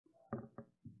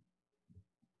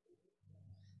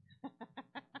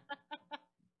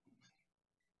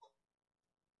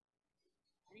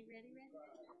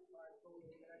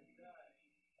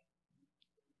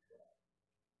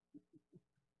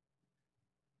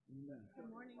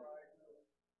Good morning.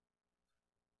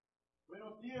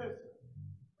 Buenos dias.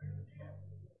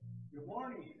 Good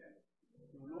morning.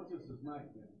 You'll notice it's night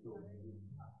then, so. I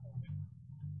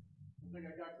think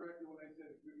I got corrected when I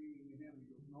said good evening to him. He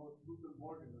goes, no, it's Guten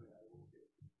Morgen. I go, okay.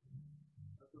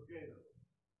 That's okay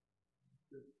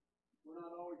though. We're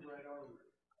not always right, are we?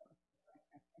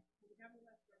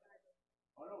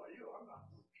 Oh no, I'm not.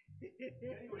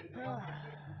 Anyway, it's about 50%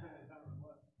 of the time I'm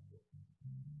left.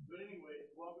 But anyway,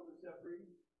 welcome to Set Free.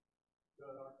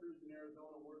 Our crews in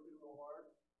Arizona working real hard.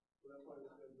 So that's why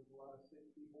there's a lot of sick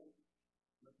people.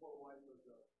 My poor wife was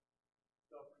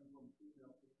suffering from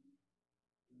female pain.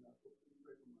 And so please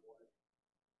pray for my wife.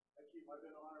 I've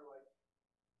been on her like,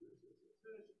 as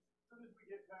soon as we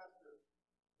get past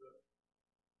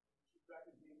she's back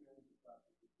in pain management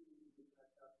classes. As soon as we get back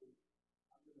past it,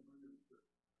 I'm going to bring her to church.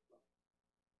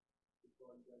 That's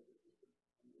all you guys get to church.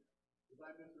 Because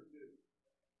I miss her too.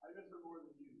 I miss her more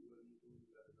than you, whether you believe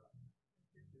that or not.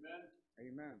 Amen?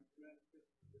 Amen.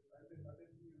 I've been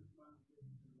seeing her smiling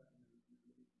faces in that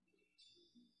amazing.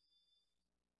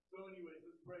 So anyways,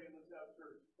 let's pray and let's have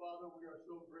church. Father, we are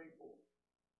so grateful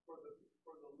for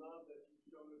the love that you've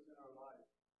shown us in our lives.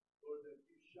 Lord, that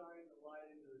you shine the light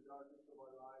into the darkness of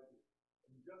our lives.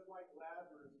 And just like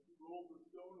Lazarus, you rolled the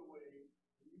stone away,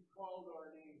 and you called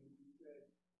our name, and you said,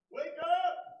 wake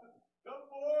up! Come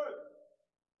forth!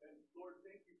 And Lord,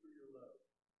 thank you for your love.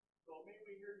 So may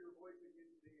we hear your voice again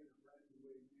today in a brand new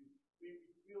way. May we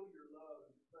feel your love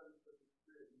and the presence of the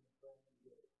Spirit in a brand new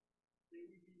way. May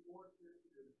we be more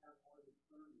sensitive and have more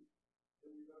discernment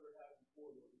than we've ever had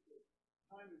before, Lord. Because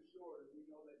time is short, and we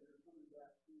know that you're coming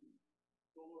back soon.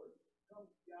 So, Lord, come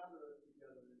gather us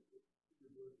together to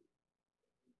your word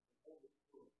and hold us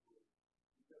to us, Lord.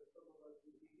 Because some of us,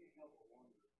 we can't help but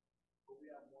wander. But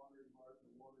we have wandering hearts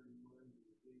and wandering minds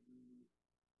and daydreaming.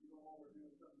 Even when we're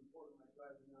doing something important like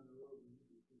driving down the road, we need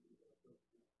to be thinking about something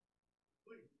else.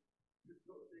 Please, just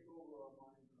take over our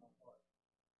minds and our hearts.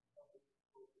 Help us to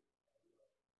focus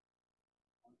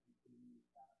on continuing the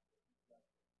path that you've got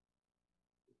us.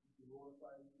 If you can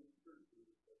glorify in this church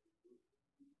service that we worship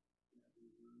you and that we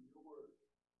learn your word,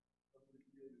 help us to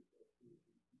create ourselves to it.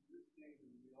 In Jesus' name,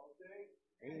 and we all say,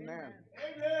 Amen.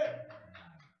 Amen.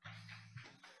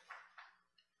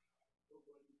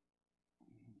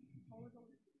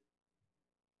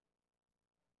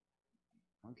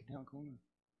 Monkey Town Corner.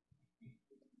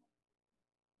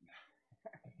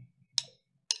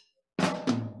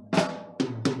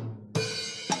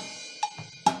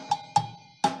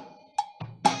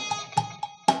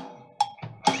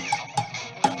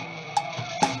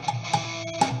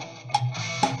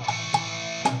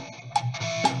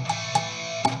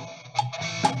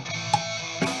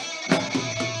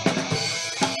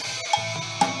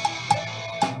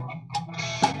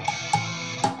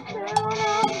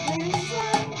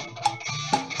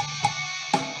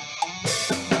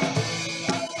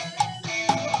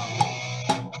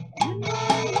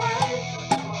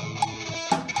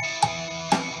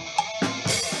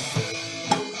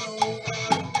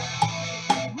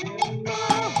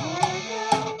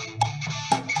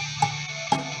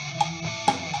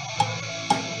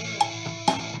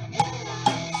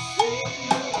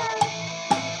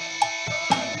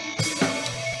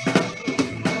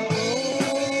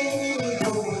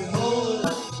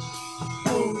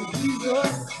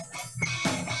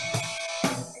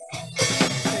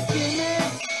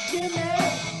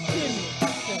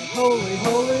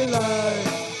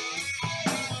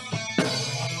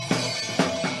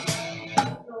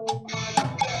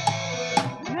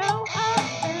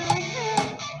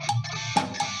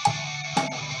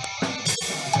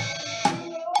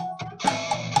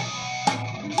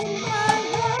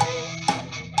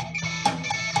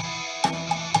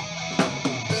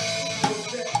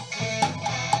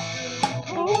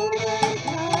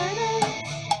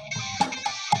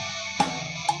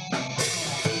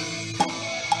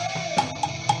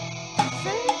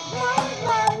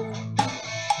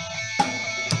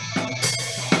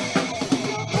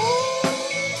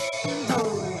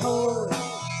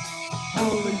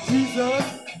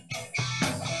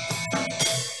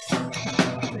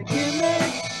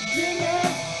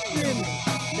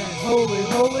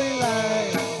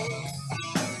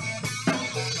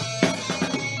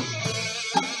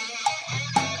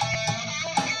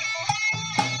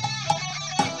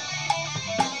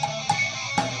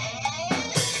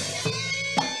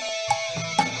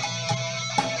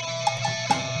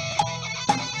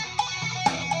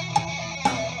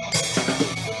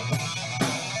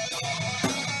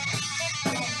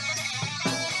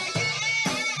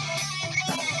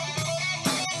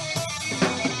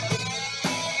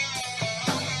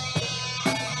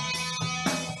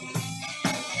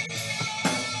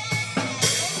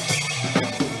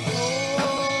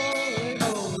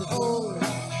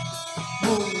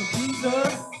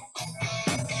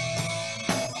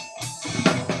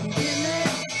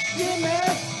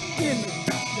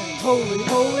 holy,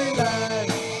 holy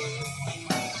land.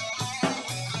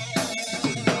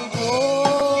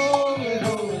 Holy,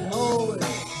 holy, holy,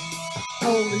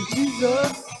 holy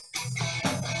Jesus.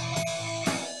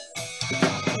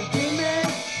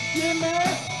 Give me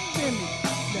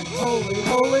that holy,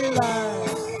 holy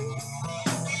land.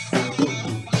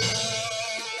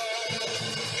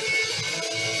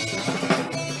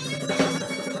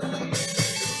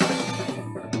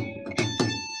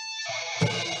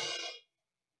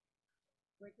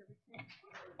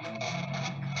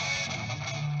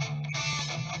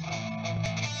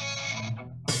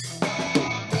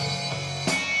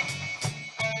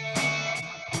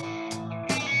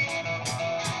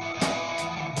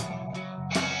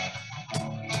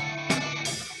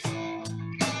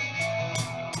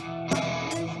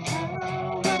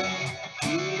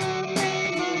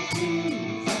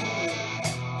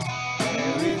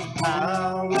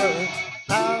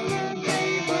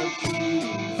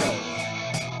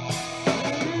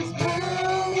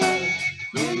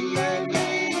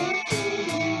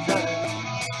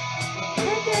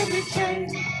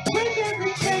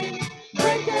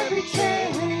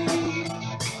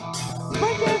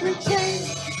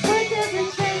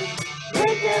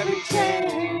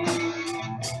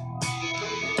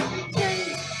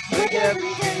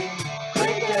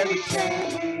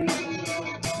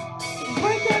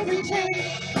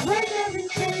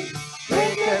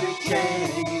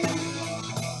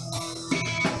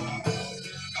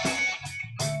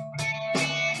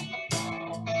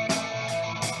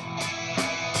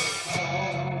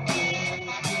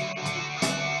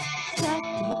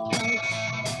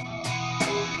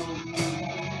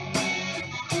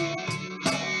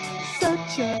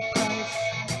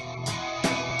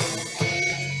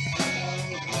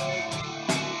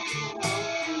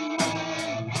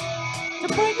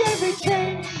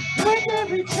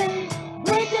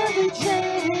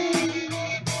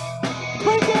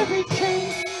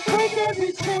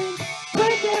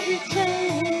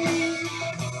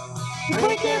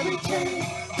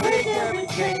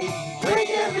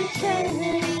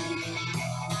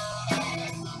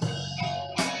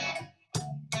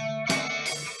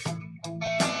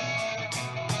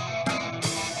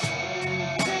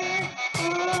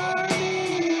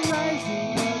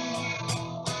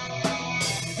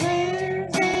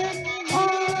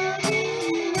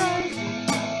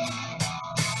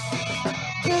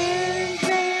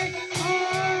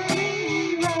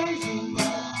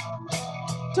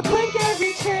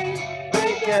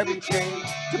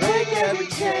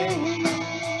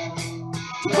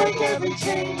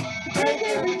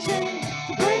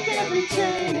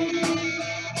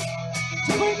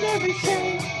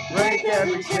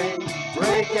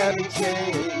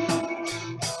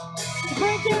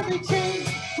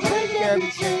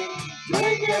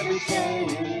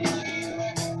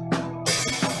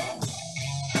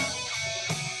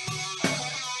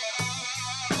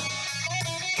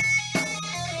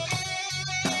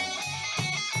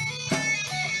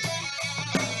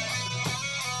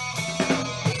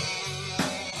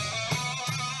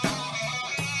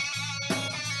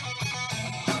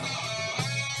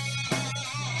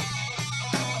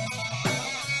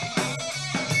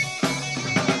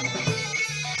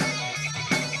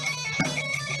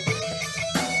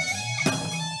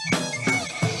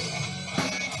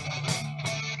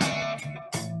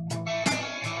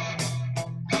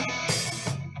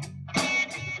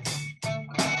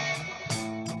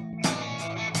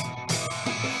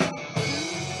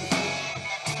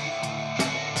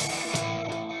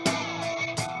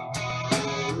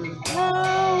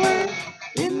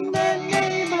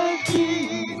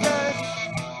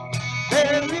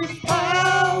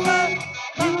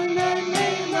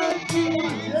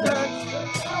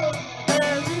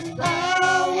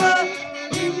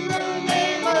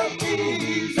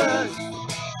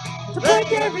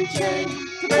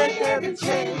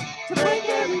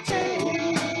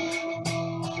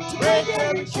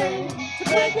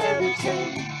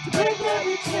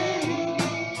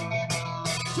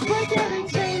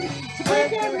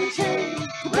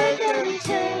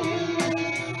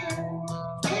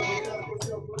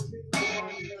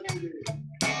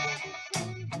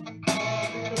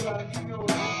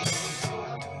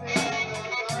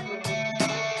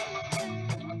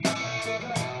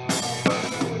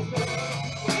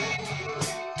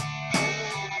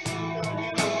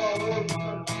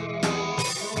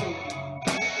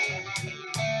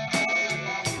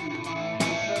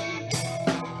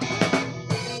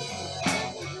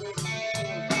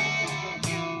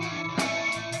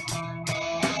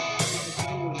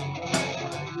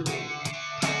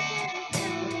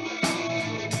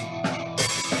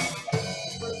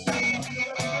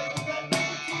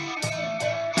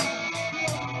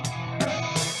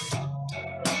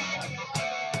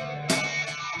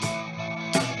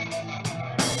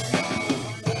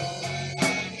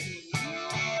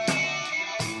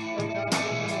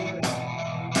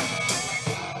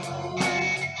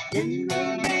 In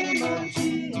the name of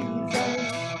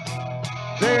Jesus,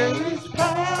 there is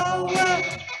power.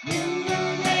 In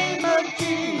the name of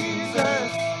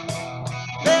Jesus,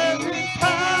 there is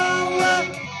power.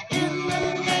 In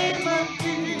the name of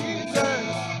Jesus,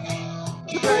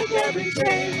 to break every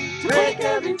chain, to break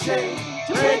every chain,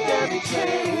 to break every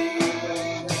chain,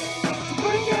 to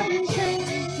break every chain,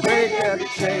 to break every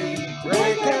chain, to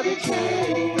break every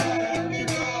chain, to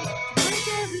break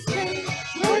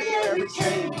every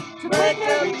chain, to break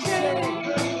every chain,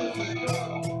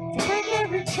 to break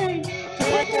every chain, to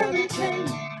break every chain,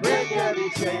 to break every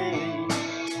chain,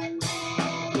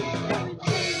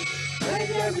 break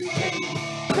every chain,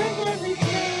 break every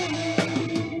chain.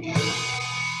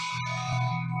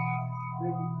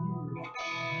 Thank you, Jesus.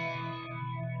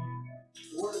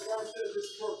 The Word of God says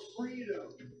it's for freedom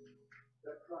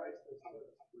that Christ has set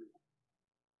us free.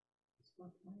 It's for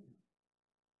freedom.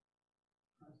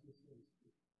 Christ has set us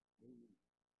free.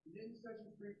 He didn't set you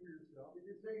free for yourself. He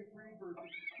didn't set you free for.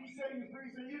 He set you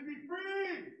free so you'd be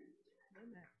free.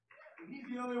 And He's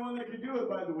the only one that can do it,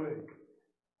 by the way.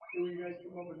 So when you guys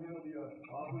come up and handle the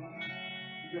offering,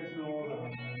 you guys know all the.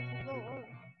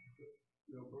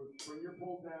 Bring your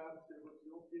pull tabs. We're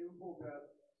still giving pull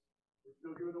tabs. We're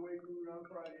still giving away food on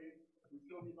Friday. We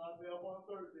still need lots of help on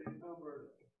Thursday. Come,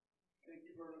 Berta. Thank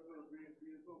you, Berta, for being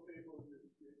so faithful to your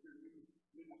new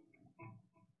ministry.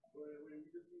 But we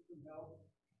just need some help.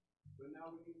 But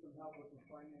now we need some help with some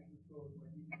finances. So it's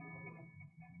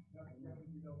like we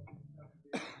need help.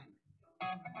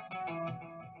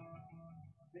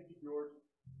 Thank you, George.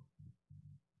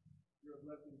 You're a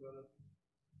blessing, brother.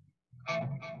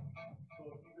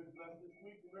 So if you've been blessed this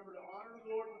week, remember to honor the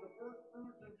Lord with the first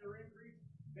fruits of your increase,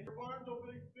 and your barns will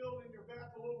be filled, and your vats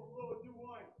will overflow with new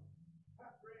wine.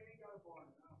 Pastor Ray ain't got a barn.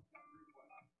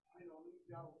 I know,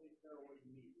 God will take care of what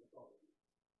you need. That's all it is.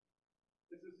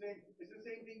 It's the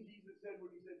same thing Jesus said when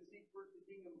He said, "Seek first the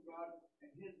kingdom of God and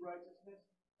His righteousness,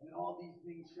 and all these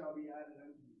things shall be added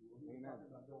unto you." Well, He's talking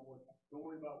about don't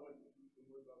worry about what you eat, don't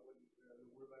worry about what you wear,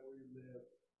 don't worry about where you live,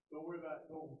 don't worry about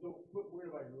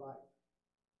your life.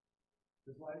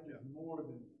 Because life is more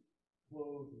than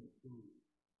clothes and food.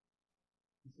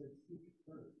 He said, "Seek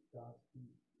first God's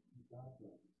kingdom and God's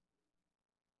righteousness,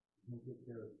 and He'll take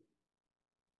care of you."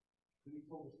 Then He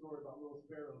told a story about little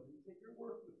sparrows. He said, "You're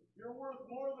worth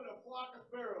more than a flock of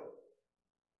sparrows.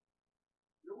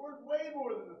 You're worth way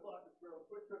more than a flock of sparrows."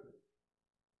 Quit tripping.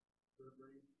 Third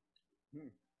grade.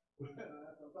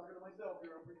 I'm talking to myself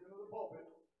here. I'm preaching to the pulpit.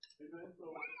 Amen.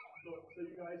 So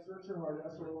you guys search your heart.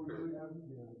 That's what we really have to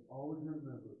do. Always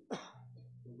remember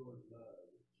the Lord's love.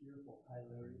 Cheerful,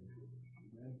 hilarious.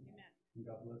 Amen. And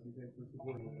God bless you. Thanks for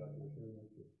supporting us out there. Very much.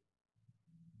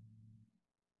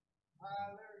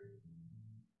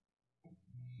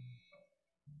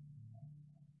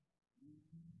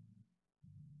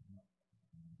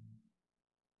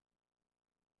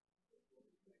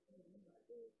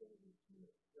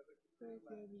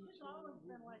 Hilarious. It's always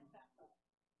been like that.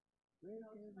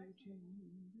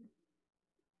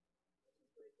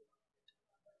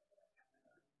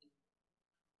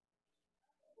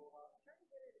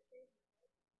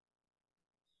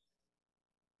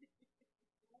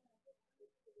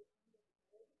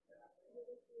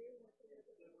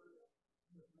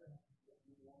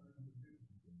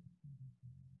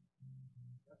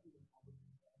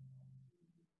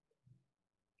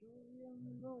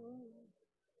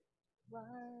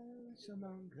 Rise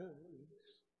among us.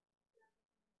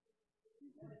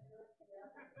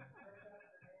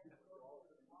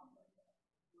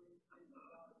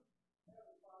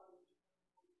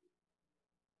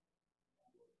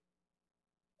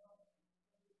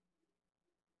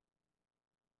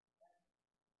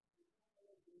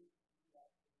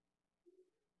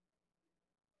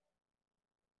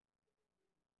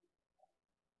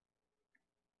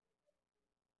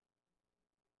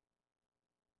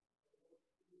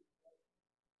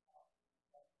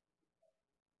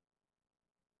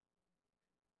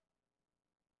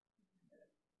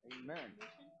 Amen.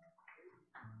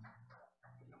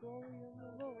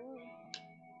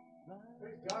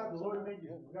 Praise God, the Lord made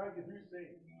you. God can do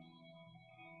things.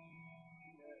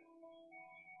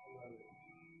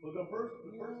 Well, the first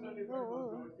Sunday of every month, we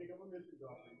always take up a missions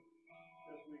offering.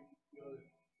 Because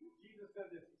Jesus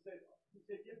said this. He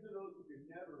said, "Give to those who can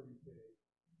never repay,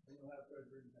 and you'll have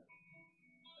treasure in heaven."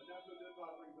 And that's what this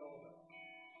offering is all about.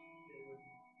 Okay,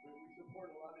 we support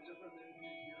a lot of different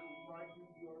ministries here. We try to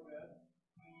do our best,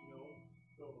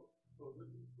 So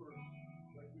this is for,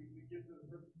 like we give to the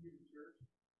persecuted church.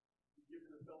 We give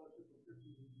to the fellowship of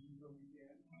Christians in need when we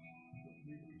can.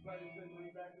 We try to send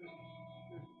money back to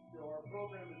our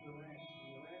program is the ranch.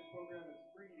 And the ranch program is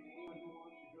free to anyone who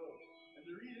wants to go.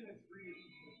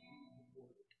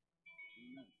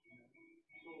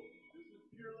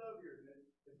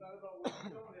 not about what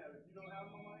you don't have. If you don't have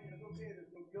no money, it's okay.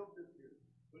 There's no guilt this year.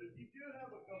 But if you do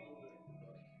have a couple of things,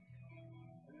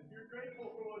 and if you're grateful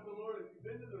for what the Lord, if you've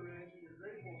been to the ranch and you're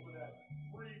grateful for that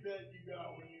free bed you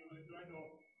got when you went, I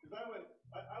know, because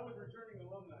I was returning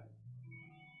alumni.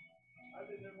 I've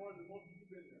been there more than most of you've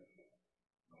been there.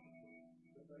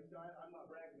 I'm not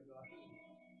bragging about it.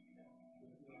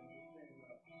 I'm just saying,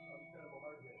 I'm kind of a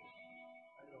hardhead.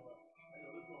 I know,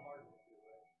 there's no hardness here,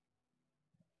 right?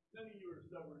 None of you are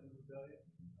stubborn and rebellious.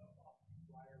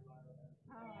 Liar.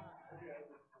 Okay, I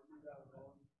just leave that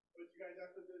alone. But you guys,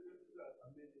 after this is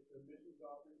it's a missions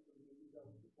offering for the missions that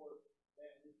we support,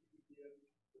 and this is a gift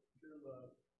of pure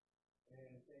love.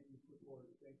 And thank you for support.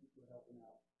 Thank you for helping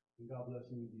out. And God bless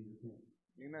you in Jesus' name.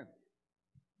 Amen.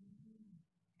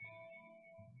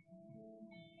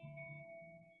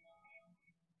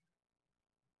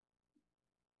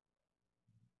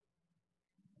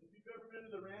 If you've ever been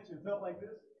to the ranch and felt like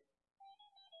this,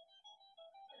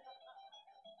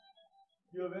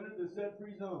 you have entered the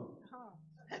set-free zone.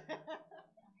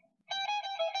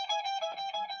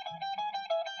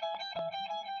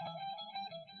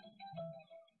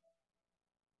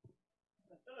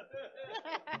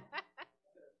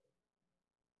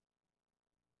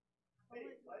 Hey,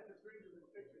 life is stranger than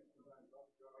fiction sometimes.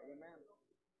 Amen.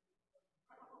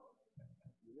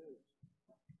 It is.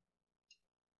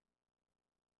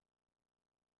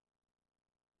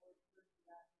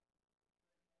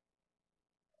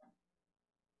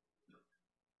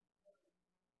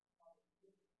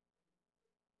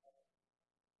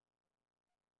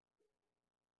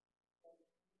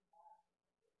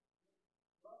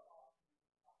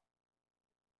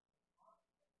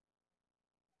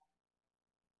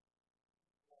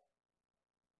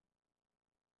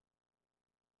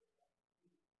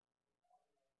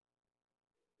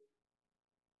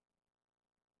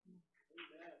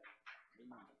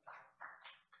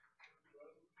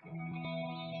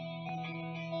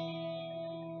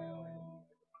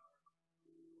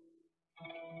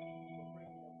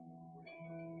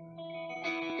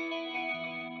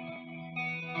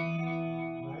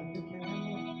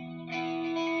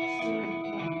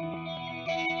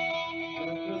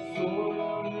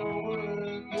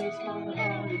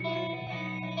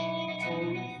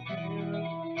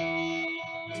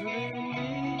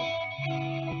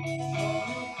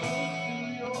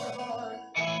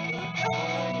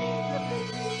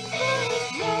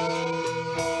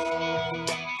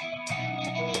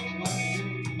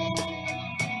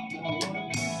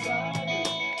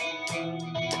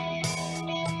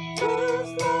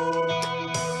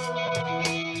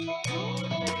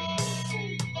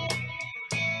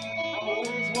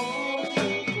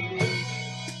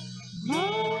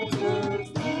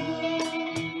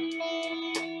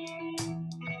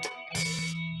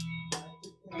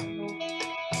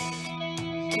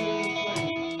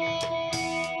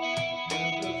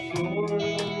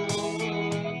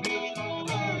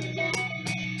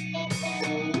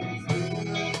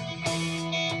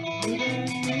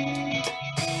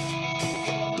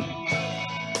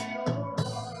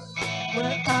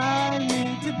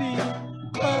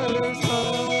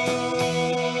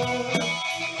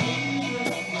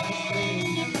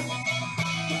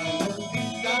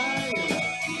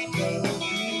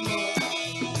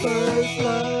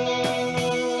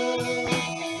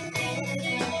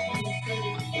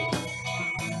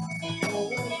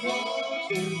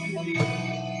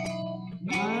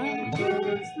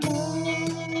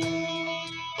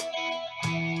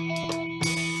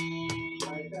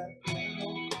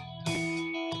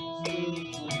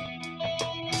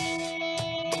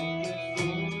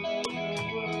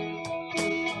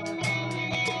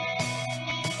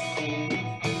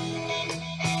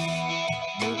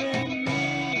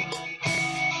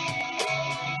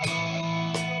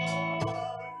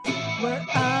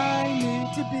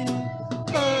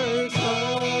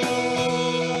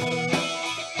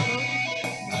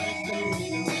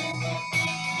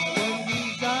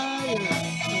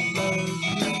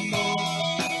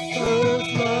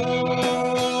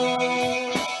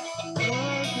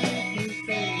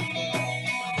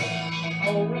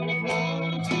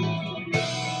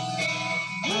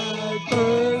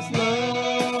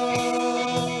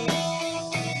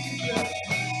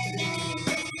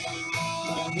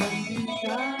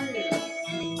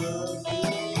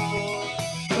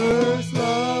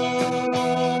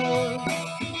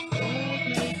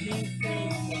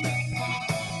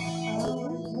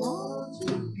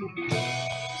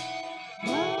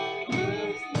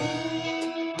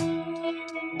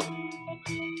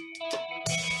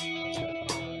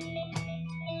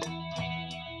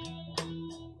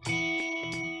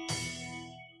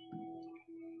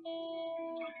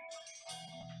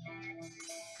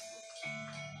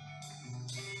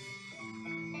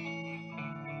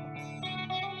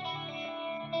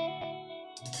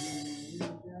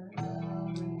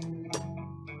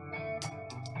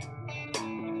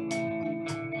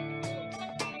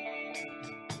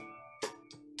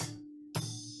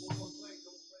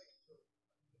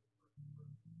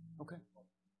 Okay.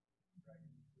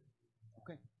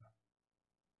 Okay.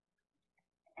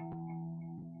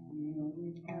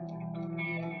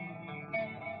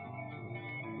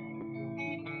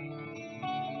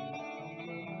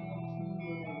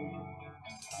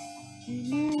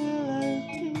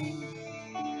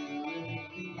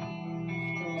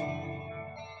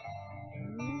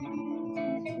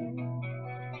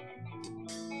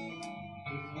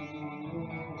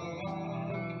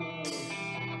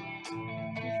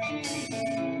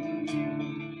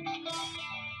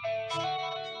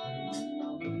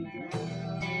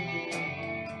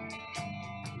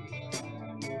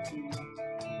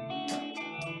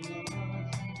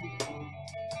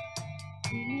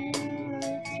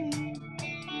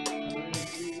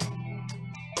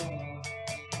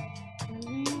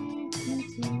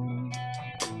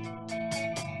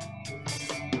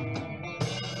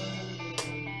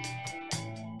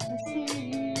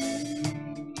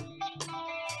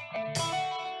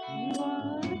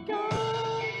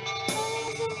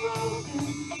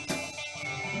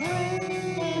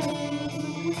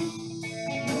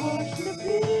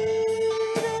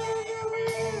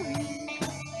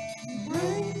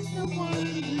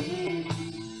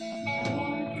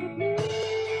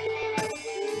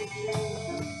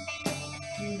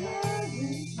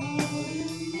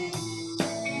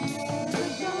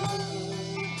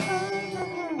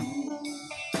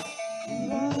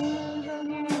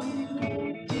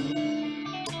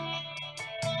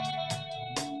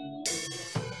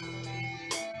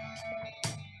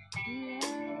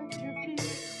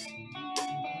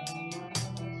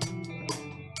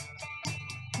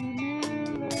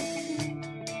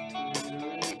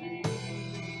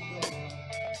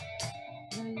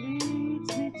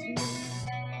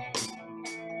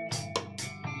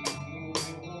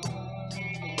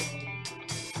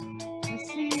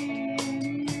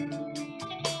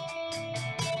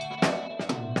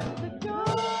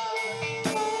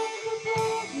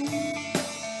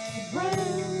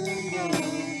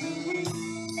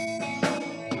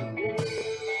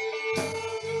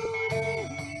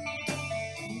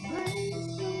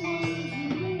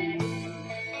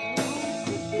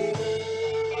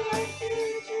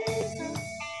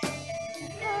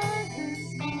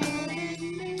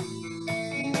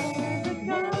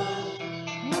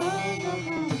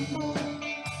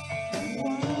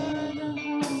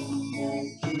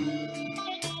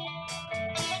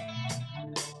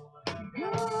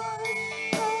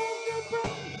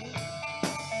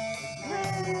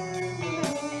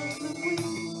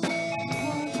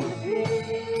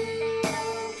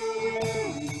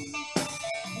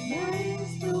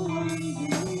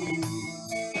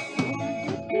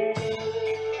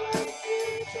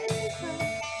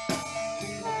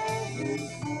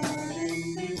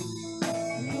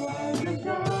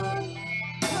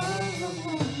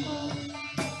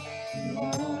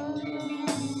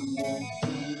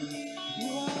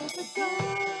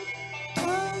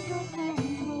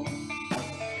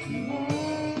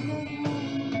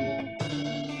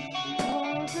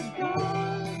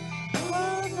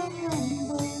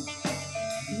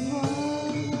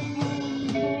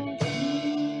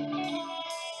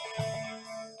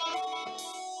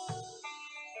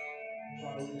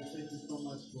 Father, we just thank you so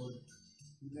much, Lord.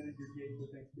 We entered your gates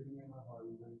with thanksgiving in our heart.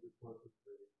 We entered your courts with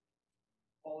praise.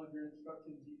 Followed your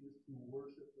instruction, Jesus, to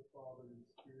worship the Father in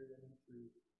spirit and in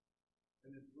truth.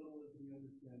 And as little as we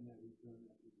understand that, we've done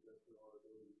that to the best of our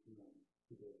ability to know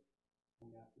today.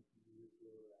 We ask that you use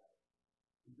where we're at.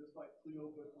 And just like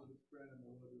Cleopas with his friend in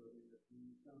the wilderness, that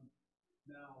we come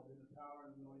now in the power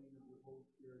and anointing of the Holy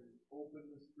Spirit and open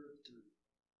the scriptures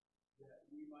that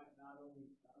we might not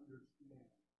only understand,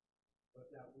 but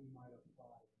that we might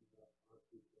apply to our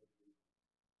situation.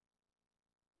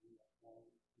 We are called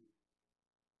to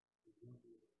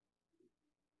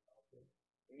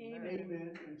Amen.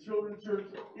 Amen. And Children's Church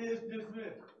is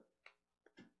dismissed.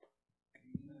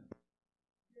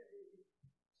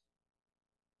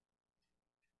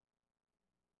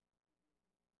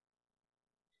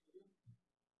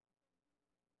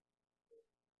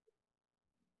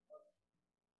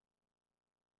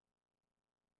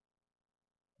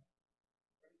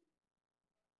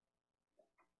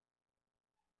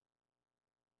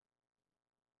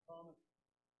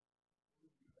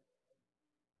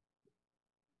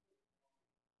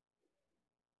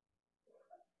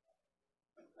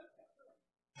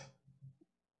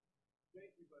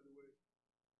 Thank you, by the way.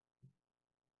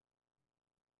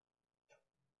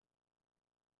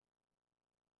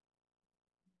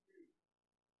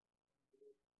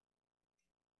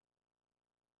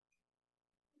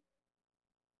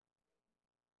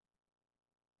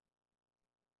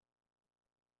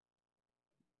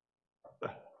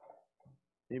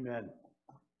 Amen.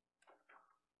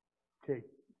 Okay.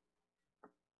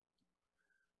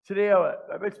 Today,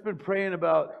 I've just been praying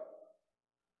about,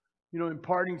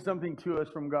 imparting something to us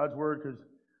from God's Word, because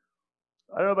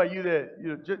I don't know about you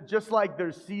that, just like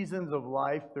there's seasons of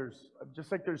life, there's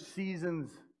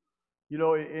seasons,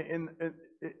 in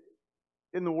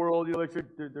the world, like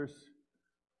there's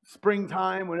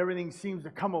springtime when everything seems to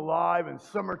come alive, and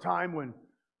summertime when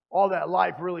all that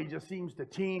life really just seems to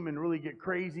teem and really get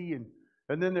crazy, and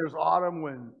then there's autumn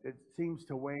when it seems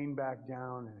to wane back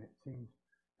down,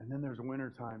 and then there's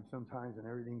wintertime sometimes, and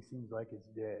everything seems like it's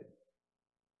dead.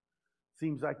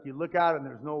 Seems like you look out and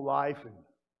there's no life, and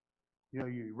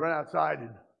you run outside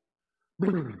and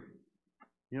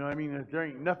there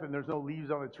ain't nothing. There's no leaves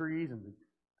on the trees, and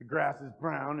the grass is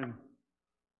brown, and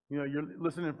you're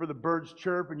listening for the birds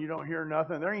chirp, and you don't hear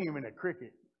nothing. There ain't even a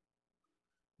cricket.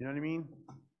 You know what I mean?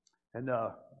 And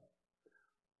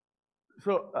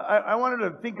so I wanted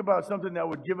to think about something that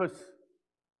would give us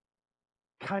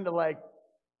kind of like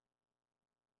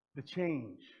the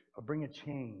change, or bring a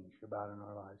change about in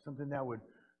our lives. Something that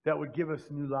would give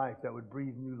us new life, that would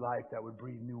breathe new life, that would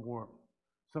breathe new warmth.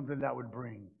 Something that would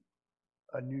bring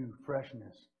a new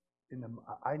freshness in them.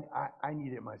 I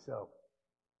need it myself.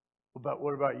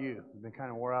 What about you? You've been kind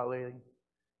of wore out lately?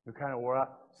 You're kind of wore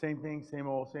out? Same thing, same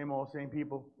old, same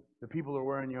people. The people are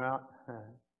wearing you out.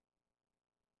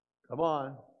 Come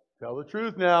on, tell the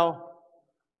truth now.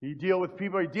 You deal with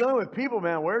people. You're dealing with people,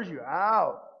 man. Wears you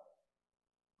out.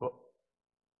 Well,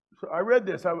 so I read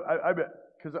this. I bet,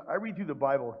 because I read through the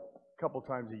Bible a couple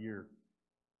times a year,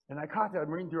 and I caught that. I'm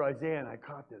reading through Isaiah, and I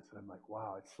caught this, and I'm like,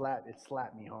 wow, it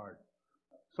slapped me hard.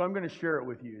 So I'm going to share it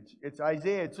with you. It's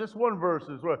Isaiah. It's just one verse.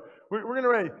 We're going to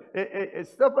read it.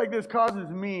 It's stuff like this causes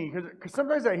me, because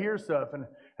sometimes I hear stuff, and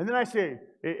then I say,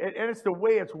 and it's the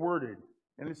way it's worded.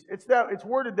 And it's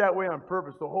worded that way on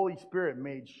purpose. The Holy Spirit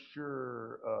made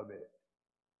sure of it.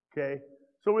 Okay?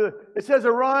 So it says,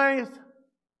 arise,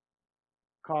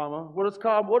 comma. What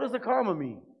does the comma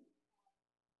mean?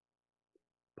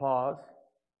 Pause.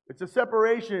 It's a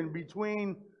separation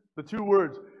between the two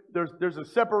words. There's a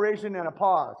separation and a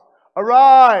pause.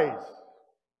 Arise.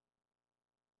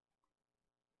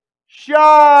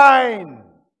 Shine.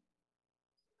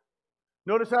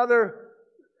 Notice how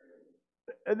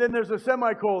and then there's a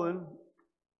semicolon,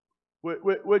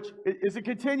 which is a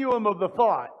continuum of the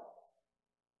thought.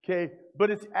 Okay, but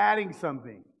it's adding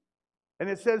something. And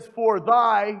it says, for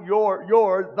thy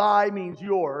means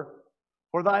your,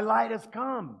 for thy light has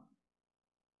come.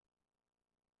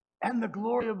 And the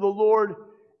glory of the Lord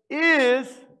is,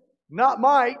 not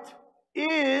might,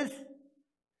 is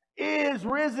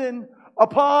risen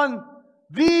upon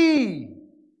thee.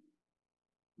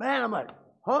 Man, I'm like,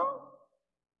 huh?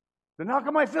 Then how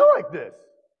come I feel like this?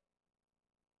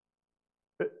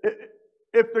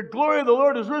 If the glory of the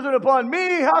Lord is risen upon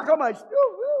me, how come I still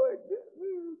feel like this?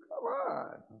 Come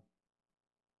on.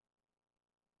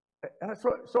 And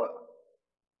so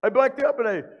I backed up,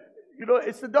 and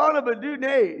it's the dawn of a new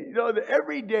day.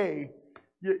 Every day,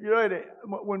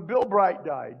 when Bill Bright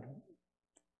died,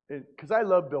 because I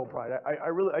love Bill Bright.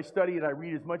 I study and I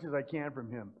read as much as I can from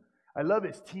him. I love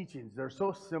his teachings. They're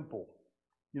so simple.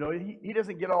 He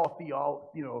doesn't get all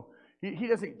he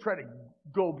doesn't try to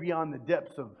go beyond the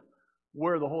depths of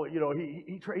where the whole,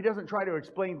 he doesn't try to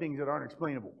explain things that aren't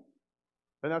explainable.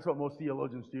 And that's what most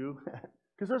theologians do.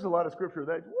 Because there's a lot of scripture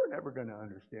that we're never going to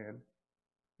understand.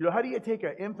 How do you take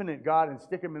an infinite God and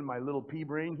stick him in my little pea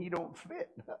brain? He don't fit.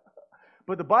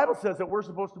 But the Bible says that we're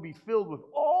supposed to be filled with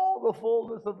all the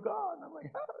fullness of God. And I'm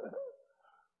like,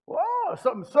 wow,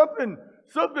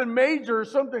 something major,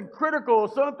 something critical,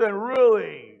 something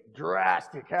really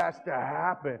drastic has to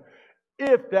happen.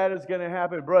 If that is going to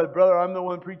happen, brother, I'm the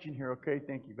one preaching here. Okay,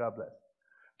 thank you. God bless.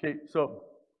 Okay, so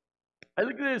I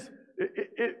look at this.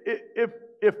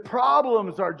 If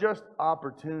problems are just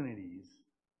opportunities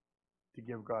to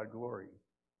give God glory,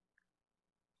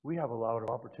 we have a lot of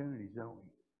opportunities, don't we?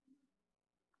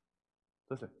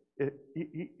 Listen,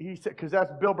 he said, because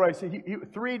that's Bill Bright said,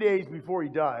 3 days before he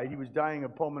died, he was dying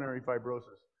of pulmonary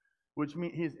fibrosis, which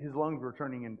means his lungs were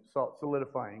turning and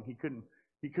solidifying. He couldn't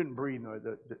breathe. No,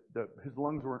 his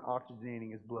lungs weren't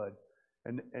oxygenating his blood.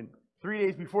 And 3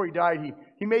 days before he died,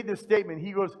 he made this statement.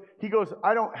 He goes,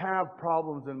 I don't have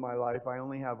problems in my life. I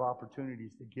only have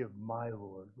opportunities to give my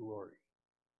Lord glory.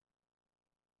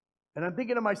 And I'm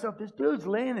thinking to myself, this dude's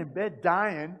laying in bed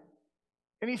dying,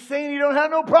 and he's saying he don't have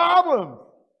no problems.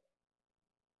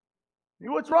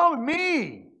 What's wrong with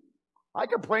me? I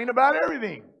complain about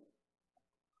everything.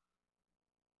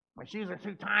 My shoes are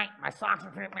too tight. My socks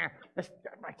are too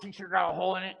my t-shirt got a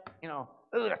hole in it.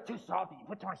 Ugh, that's too salty. You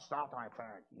put too much salt on my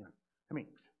pants. I mean,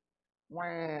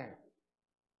 wah.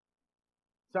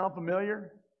 Sound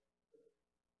familiar?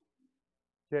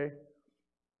 Okay.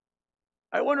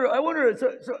 I wonder.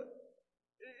 So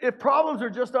if problems are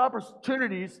just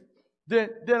opportunities, then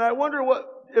I wonder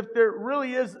if there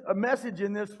really is a message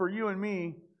in this for you and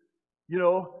me. You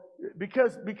know,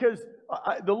 because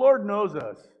the Lord knows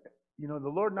us. You know, the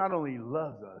Lord not only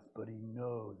loves us, but He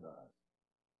knows us.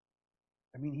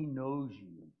 I mean, He knows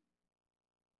you.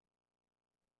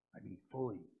 I mean,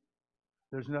 fully.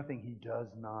 There's nothing He does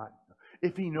not.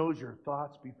 If He knows your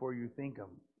thoughts before you think them,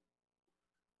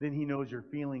 then He knows your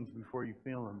feelings before you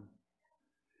feel them.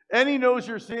 And He knows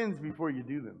your sins before you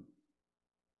do them.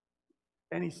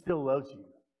 And He still loves you.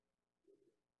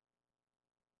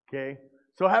 Okay?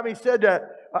 So having said that,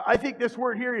 I think this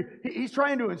word here, He's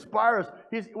trying to inspire us.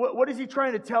 What is He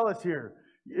trying to tell us here?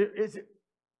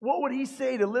 What would He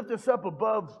say to lift us up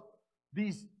above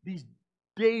these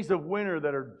days of winter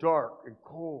that are dark and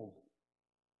cold?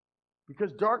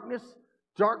 Because darkness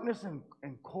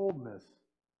and coldness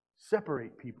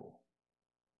separate people.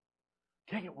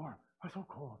 Can't get warm. I'm so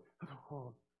cold. I'm so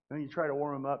cold. And then you try to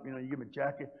warm them up. You know, you give them a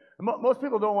jacket. And most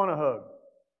people don't want to hug.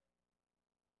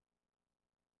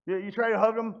 You try to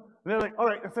hug them, and they're like, all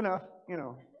right, that's enough. You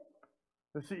know.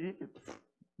 See,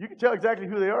 you can tell exactly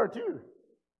who they are, too.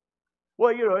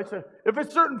 Well, you know, if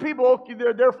it's certain people,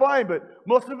 they're fine. But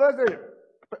most of us,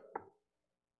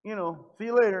 you know, see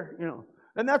you later. You know.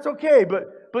 And that's okay. But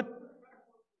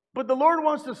the Lord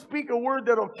wants to speak a word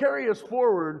that'll carry us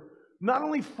forward, not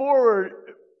only forward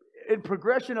in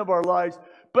progression of our lives,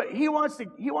 but He wants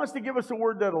to give us a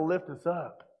word that'll lift us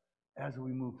up as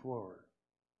we move forward.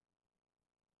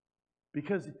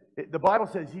 Because the Bible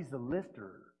says He's the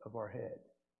lifter of our head.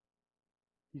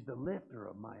 He's the lifter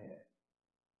of my head.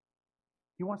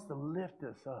 He wants to lift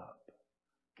us up.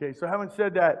 Okay, so having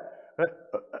said that,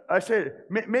 I said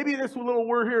maybe this little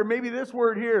word here, maybe this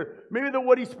word here, maybe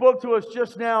what He spoke to us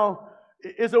just now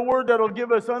is a word that'll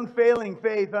give us unfailing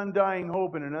faith, undying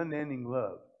hope, and an unending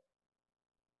love.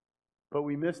 But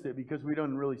we missed it because we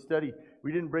didn't really study.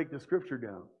 We didn't break the Scripture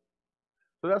down.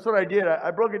 So that's what I did. I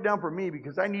broke it down for me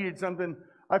because I needed something.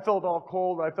 I felt all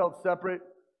cold. I felt separate.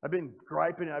 I've been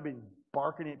griping. I've been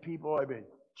barking at people. I've been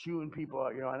chewing people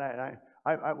out. You know, and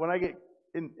I when I get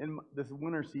in this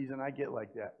winter season, I get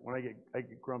like that. When I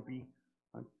get grumpy,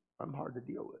 I'm hard to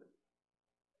deal with.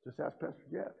 Just ask Pastor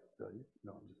Jeff.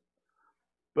 No,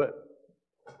 but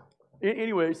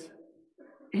anyways,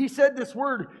 he said this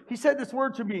word. He said this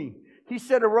word to me. He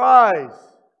said, "Arise."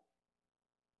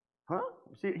 Huh?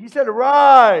 See, He said,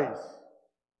 "Arise."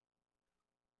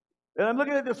 And I'm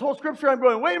looking at this whole Scripture. I'm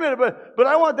going, wait a minute, but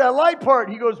I want that light part.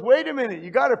 He goes, wait a minute.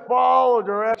 You got to follow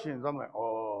directions. I'm like,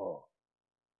 oh.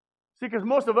 See, because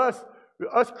most of us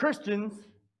Christians,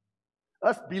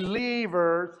 us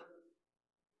believers,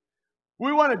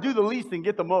 we want to do the least and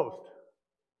get the most.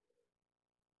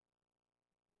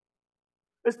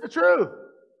 It's the truth.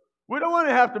 We don't want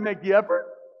to have to make the effort.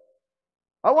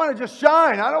 I want to just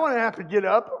shine. I don't want to have to get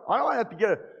up. I don't want to have to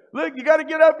get up. Look, you got to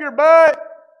get up your butt.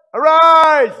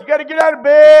 Arise. You got to get out of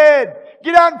bed.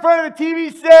 Get out in front of the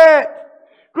TV set.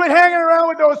 Quit hanging around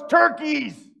with those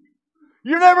turkeys.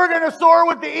 You're never going to soar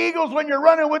with the eagles when you're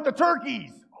running with the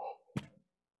turkeys.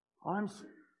 I'm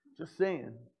just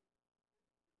saying.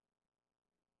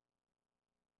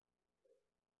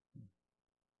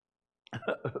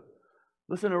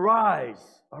 Listen, arise.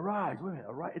 Arise. Wait a minute.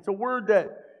 Arise. It's a word that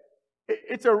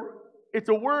it's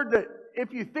a word that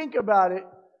if you think about it,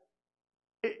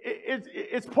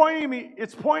 it's pointing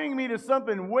me to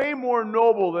something way more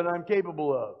noble than I'm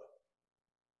capable of.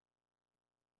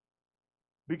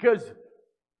 Because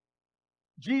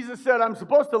Jesus said, I'm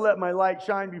supposed to let my light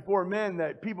shine before men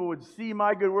that people would see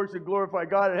my good works and glorify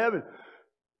God in heaven.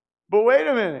 But wait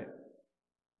a minute.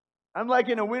 I'm like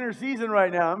in a winter season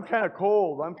right now. I'm kind of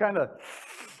cold. I'm kind of,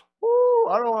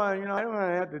 I don't want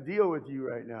to have to deal with you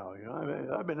right now. You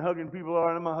know, I've been hugging people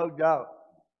and I'm hugged out.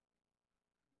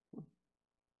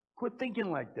 Quit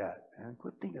thinking like that, man.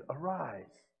 Quit thinking. Arise.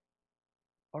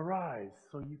 Arise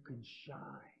so you can shine.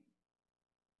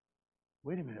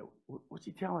 Wait a minute. What's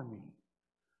He telling me?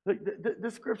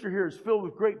 This scripture here is filled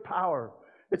with great power.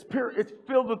 It's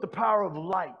filled with the power of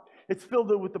light. It's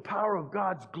filled with the power of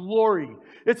God's glory.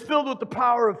 It's filled with the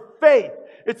power of faith.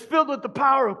 It's filled with the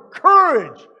power of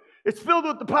courage. It's filled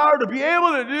with the power to be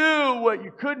able to do what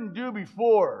you couldn't do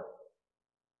before.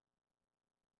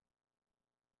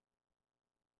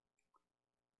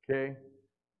 Okay?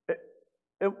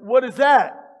 And what is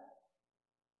that?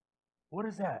 What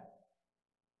is that?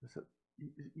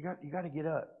 You got to get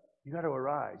up. You got to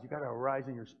arise. You got to arise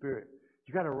in your spirit.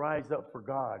 You got to rise up for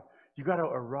God. You got to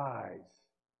arise.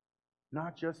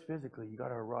 Not just physically. You got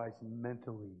to arise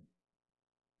mentally.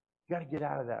 You got to get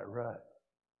out of that rut.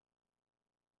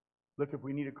 Look, if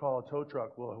we need to call a tow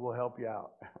truck, we'll help you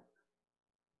out.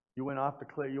 You went off the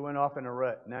cliff. You went off in a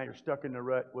rut. Now you're stuck in the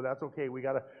rut. Well, that's okay.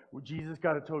 Jesus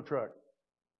got a tow truck.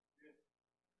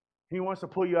 He wants to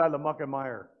pull you out of the muck and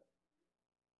mire.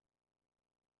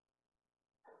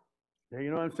 Yeah, you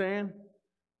know what I'm saying?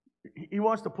 He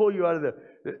wants to pull you out of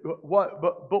what?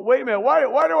 But wait a minute. Why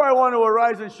do I want to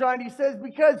arise and shine? He says,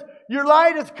 because your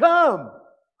light has come.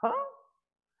 Huh?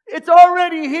 It's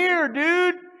already here,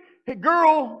 dude. Hey,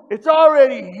 girl, it's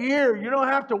already here. You don't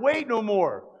have to wait no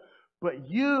more. But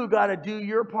you got to do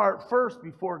your part first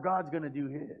before God's going to do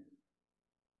His.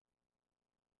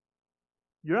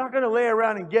 You're not going to lay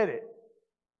around and get it.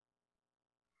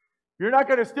 You're not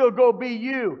going to still go be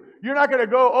you. You're not going to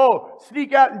go,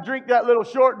 sneak out and drink that little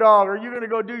short dog, or you're going to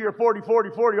go do your 40,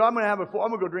 40, 40. I'm going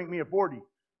to go drink me a 40.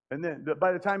 And then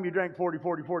by the time you drank 40,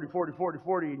 40, 40, 40, 40,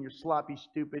 40, and you're sloppy,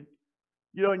 stupid,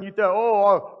 you know, and you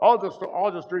thought,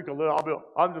 I'll just drink a little.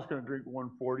 I'm just going to drink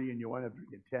 140, and you wind up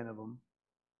drinking 10 of them.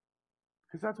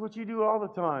 Because that's what you do all the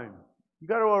time. You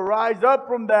got to arise up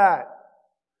from that.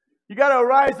 You got to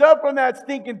arise up from that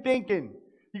stinking thinking.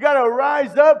 You got to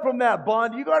arise up from that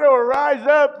bond. You got to arise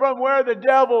up from where the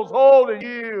devil's holding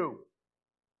you.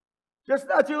 Just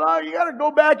not too long. You got to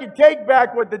go back and take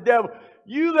back what the devil.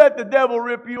 You let the devil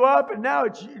rip you up, and now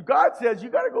it's you. God says you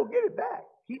got to go get it back.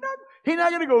 He's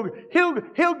not going to go.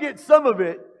 He'll get some of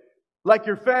it, like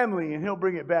your family, and He'll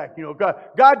bring it back. You know,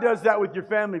 God does that with your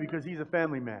family because He's a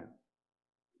family man.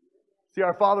 See,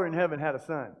 our Father in heaven had a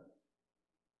son.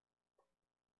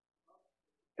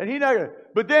 And He's not gonna,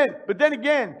 but then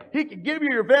again, He can give you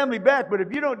your family back, but if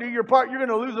you don't do your part, you're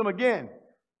gonna lose them again.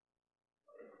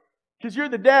 Because you're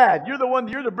the dad, you're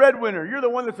the breadwinner, you're the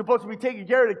one that's supposed to be taking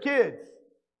care of the kids.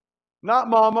 Not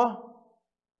mama,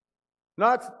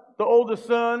 not the oldest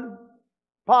son,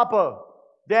 papa,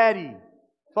 daddy,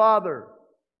 father.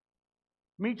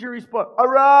 Meet your response.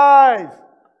 Arise!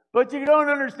 But you don't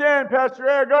understand, Pastor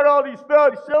Ed. I got all these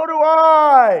felonies. So do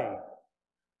I.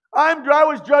 I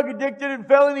was drug addicted and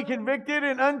felony convicted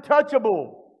and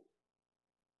untouchable.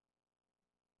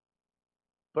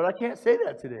 But I can't say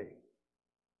that today.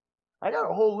 I got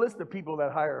a whole list of people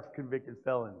that hire convicted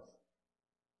felons.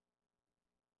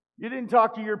 You didn't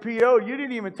talk to your PO. You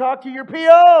didn't even talk to your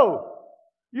PO.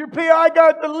 Your PO, I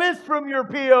got the list from your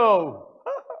PO.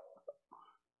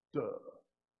 Duh.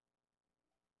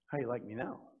 How you like me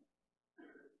now?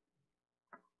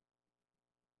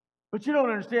 But you don't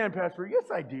understand, Pastor. Yes,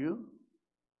 I do.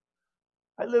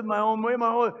 I live my own way,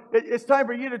 it's time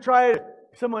for you to try it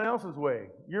someone else's way.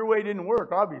 Your way didn't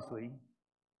work, obviously.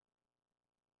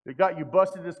 It got you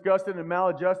busted, disgusted, and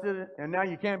maladjusted, and now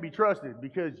you can't be trusted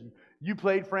because you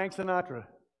played Frank Sinatra.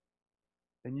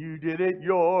 And you did it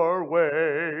your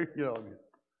way. You know,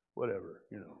 whatever,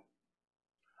 you know.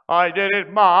 I did it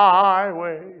my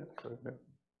way.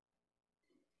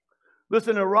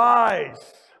 Listen,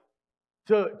 arise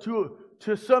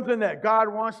to something that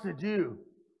God wants to do.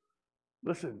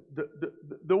 Listen,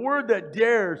 the word that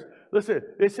dares, listen,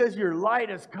 it says your light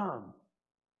has come.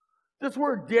 This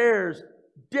word dares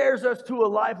us to a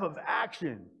life of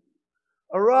action.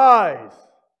 Arise,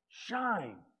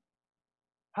 shine.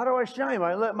 How do I shine?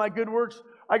 I let my good works,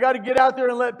 I got to get out there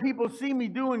and let people see me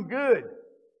doing good.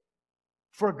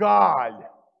 For God.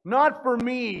 Not for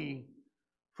me,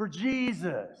 for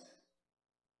Jesus.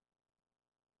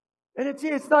 And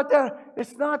it's not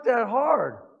that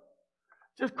hard.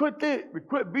 Just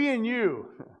quit being you.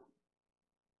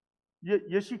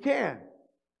 Yes, you can.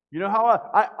 You know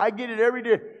how I get it every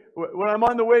day. When I'm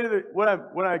on the way to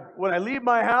when I leave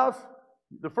my house,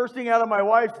 the first thing out of my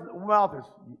wife's mouth is,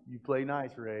 "You play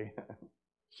nice, Ray."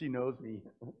 She knows me.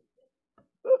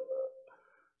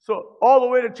 So all the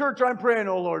way to church, I'm praying,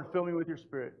 "Oh Lord, fill me with your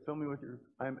Spirit. Fill me with your."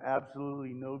 I'm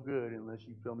absolutely no good unless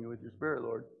you fill me with your Spirit,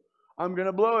 Lord. I'm going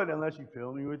to blow it unless you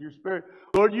fill me with your Spirit.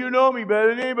 Lord, you know me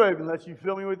better than anybody. Unless you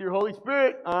fill me with your Holy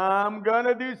Spirit, I'm going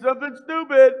to do something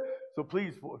stupid. So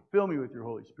please fill me with your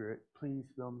Holy Spirit. Please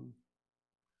fill me.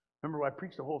 Remember, I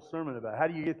preached a whole sermon about how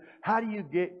do you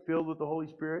get filled with the Holy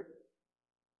Spirit?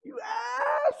 You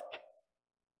ask.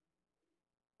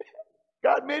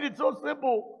 God made it so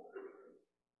simple.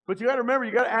 But you got to remember,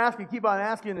 you got to ask and keep on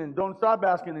asking and don't stop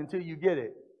asking until you get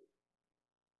it.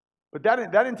 But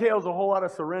that entails a whole lot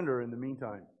of surrender in the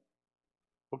meantime.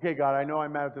 Okay, God, I know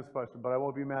I'm mad at this person, but I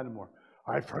won't be mad anymore.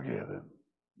 I forgive him.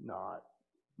 Not.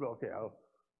 Well, okay,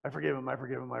 I forgive him, I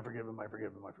forgive him, I forgive him, I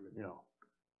forgive him, I forgive him. You know.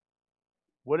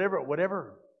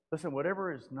 Listen,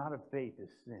 whatever is not of faith is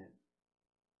sin.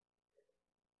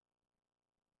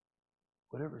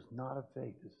 Whatever is not of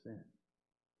faith is sin.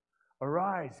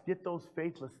 Arise. Get those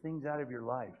faithless things out of your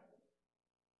life.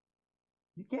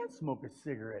 You can't smoke a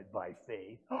cigarette by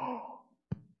faith. I'm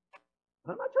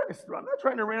not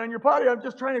trying to rain on your party. I'm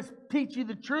just trying to teach you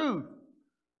the truth.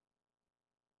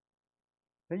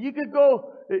 And you could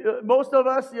go, most of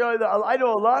us, I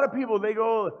know a lot of people, they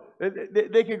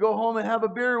could go home and have a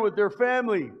beer with their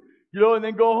family, and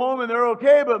then go home and they're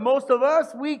okay. But most of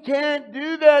us, we can't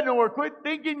do that no more. Quit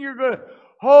thinking you're going to,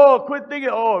 I'll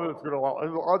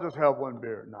just have one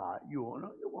beer. Nah, you won't.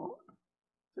 No, you won't.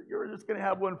 So you're just going to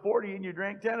have 140 and you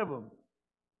drank 10 of them.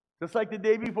 Just like the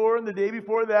day before and the day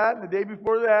before that and the day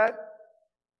before that.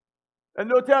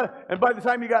 And and by the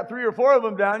time you got 3 or 4 of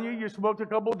them down, you smoked a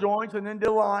couple joints and then did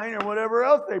a line or whatever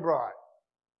else they brought.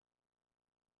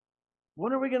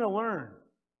 When are we going to learn?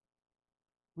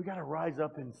 We got to rise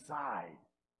up inside.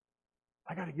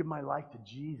 I got to give my life to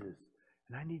Jesus,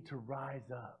 and I need to rise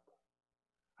up.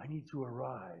 I need to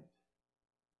arise,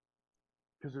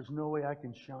 because there's no way I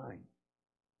can shine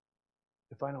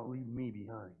if I don't leave me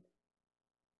behind.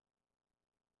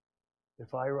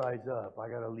 If I rise up, I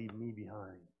got to leave me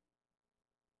behind.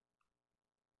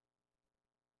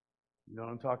 You know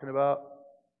what I'm talking about?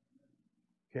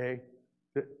 Okay.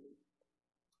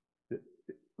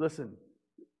 Listen.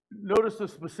 Notice the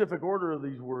specific order of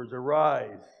these words.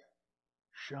 Arise.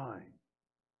 Shine.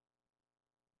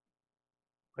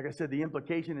 Like I said, the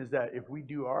implication is that if we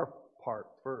do our part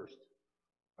first,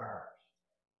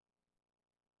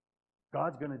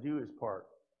 God's going to do His part,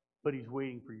 but He's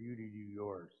waiting for you to do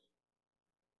yours.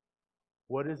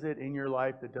 What is it in your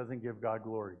life that doesn't give God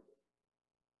glory?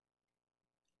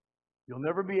 You'll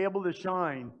never be able to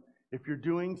shine if you're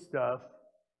doing stuff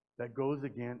that goes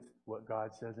against what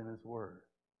God says in His Word.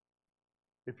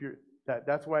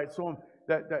 That's why it's so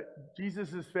that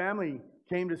Jesus' family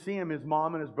came to see Him, His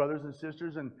mom and His brothers and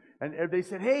sisters, and they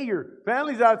said, "Hey, your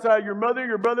family's outside. Your mother,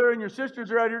 your brother, and your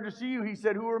sisters are out here to see you." He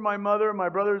said, "Who are my mother, my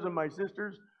brothers, and my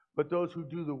sisters? But those who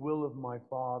do the will of my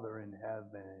Father in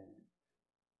heaven."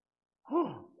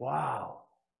 Wow.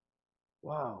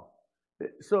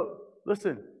 So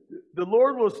listen, the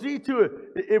Lord will see to it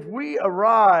if we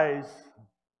arise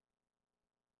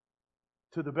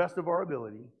to the best of our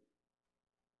ability.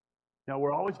 Now,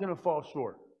 we're always going to fall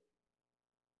short.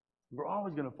 We're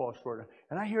always going to fall short.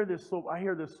 And I hear this so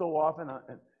often.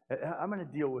 I'm going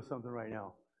to deal with something right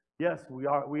now. Yes,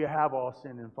 we have all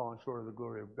sinned and fallen short of the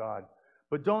glory of God.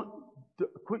 But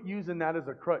quit using that as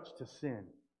a crutch to sin.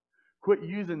 Quit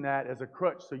using that as a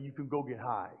crutch so you can go get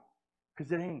high.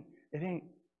 Because it ain't.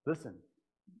 Listen,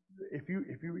 if you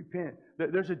repent,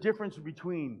 there's a difference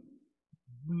between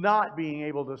not being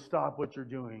able to stop what you're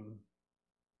doing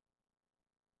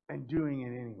and doing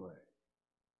it anyway.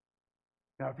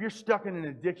 Now, if you're stuck in an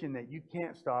addiction that you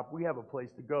can't stop, we have a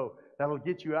place to go that'll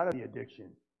get you out of the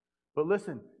addiction. But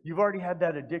listen, you've already had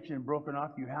that addiction broken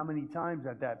off you how many times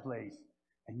at that place,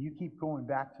 and you keep going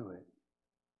back to it.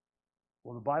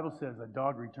 Well, the Bible says a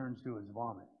dog returns to his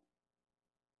vomit.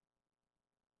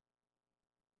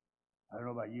 I don't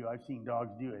know about you. I've seen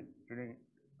dogs do it.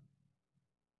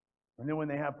 And then when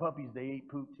they have puppies, they eat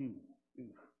poop too.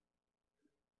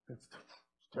 It's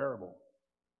terrible.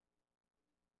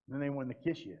 And then they want to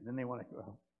kiss you. And then they want to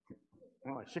go,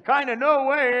 Shekinah, no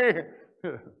way.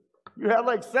 You had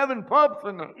like 7 pups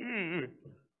in the...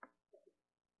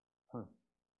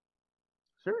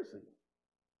 Seriously.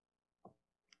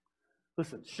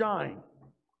 Listen, shine.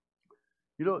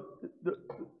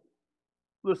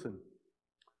 Listen.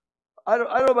 I don't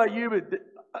know about you, but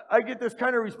I get this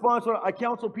kind of response when I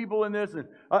counsel people in this, and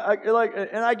I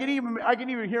can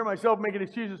even hear myself making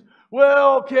excuses.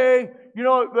 Well, okay,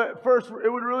 but first it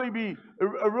would really be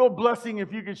a real blessing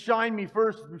if you could shine me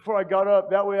first before I got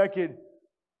up. That way I could.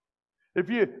 If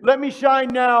you let me shine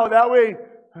now, that way.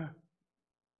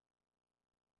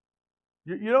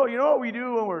 You know what we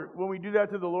do when we do that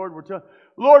to the Lord? We're telling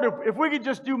Lord, if we could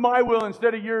just do my will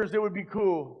instead of yours, it would be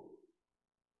cool.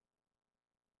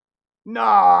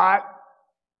 Not.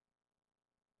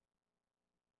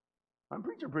 I'm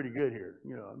preaching pretty good here,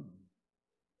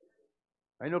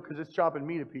 I know because it's chopping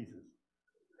me to pieces.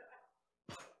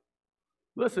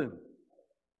 Listen.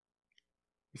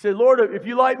 He said, Lord, if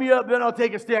you light me up, then I'll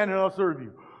take a stand and I'll serve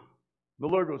you. The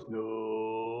Lord goes,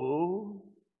 no.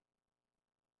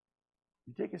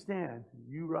 You take a stand,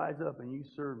 you rise up and you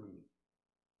serve me,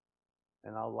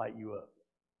 and I'll light you up.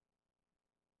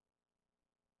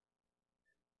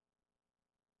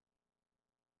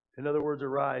 In other words,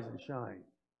 arise and shine.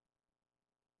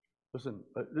 Listen,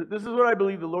 this is what I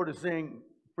believe the Lord is saying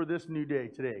for this new day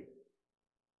today.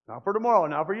 Not for tomorrow,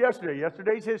 not for yesterday.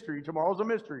 Yesterday's history. Tomorrow's a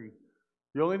mystery.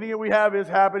 The only thing that we have is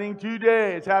happening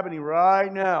today. It's happening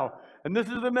right now. And this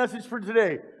is the message for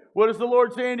today. What is the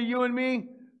Lord saying to you and me?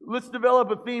 Let's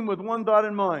develop a theme with one thought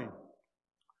in mind.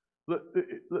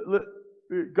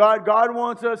 God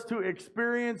wants us to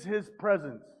experience His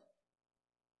presence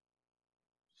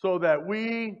so that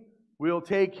we will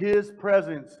take His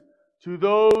presence to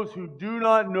those who do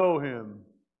not know Him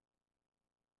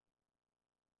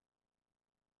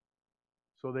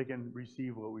so they can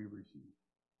receive what we receive.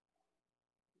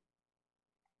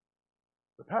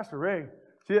 But Pastor Ray,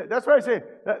 see, that's why I say,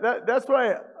 that's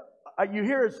why you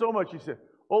hear it so much. You say,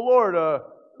 oh Lord,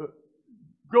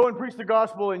 go and preach the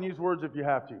gospel and use words if you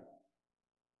have to.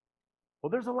 Well,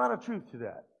 there's a lot of truth to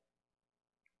that.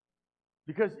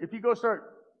 Because if you go start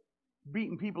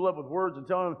beating people up with words and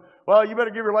telling them, well, you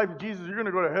better give your life to Jesus, you're going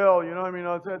to go to hell, you know what I mean?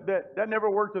 That never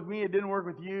worked with me. It didn't work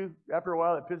with you. After a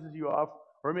while, it pisses you off.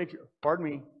 Or it makes you, pardon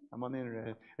me, I'm on the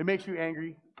internet. It makes you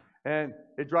angry. And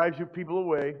it drives you people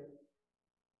away.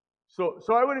 So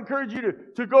I would encourage you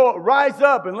to go rise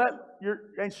up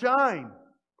and shine.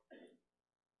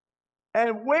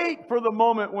 And wait for the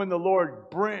moment when the Lord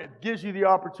gives you the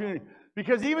opportunity.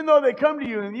 Because even though they come to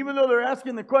you, and even though they're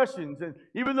asking the questions, and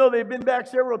even though they've been back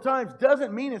several times,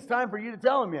 doesn't mean it's time for you to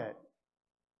tell them yet.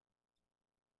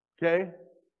 Okay?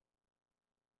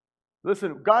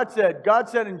 Listen, God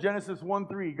said in Genesis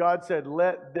 1:3, God said,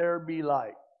 let there be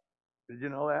light. Did you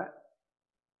know that?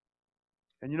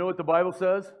 And you know what the Bible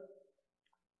says?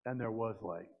 And there was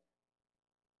light.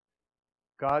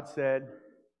 God said,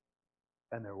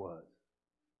 and there was.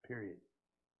 Period.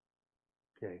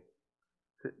 Okay.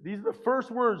 These are the first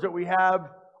words that we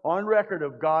have on record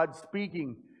of God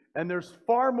speaking. And there's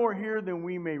far more here than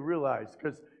we may realize.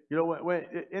 Because, you know, when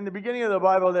in the beginning of the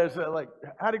Bible, there's like,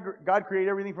 how did God create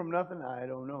everything from nothing? I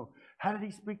don't know. How did He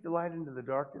speak the light into the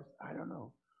darkness? I don't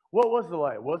know. What was the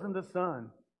light? It wasn't the sun.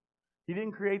 He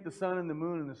didn't create the sun and the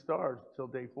moon and the stars until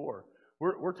day 4.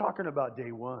 We're talking about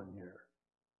day 1 here.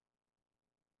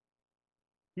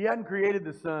 He hadn't created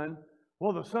the sun.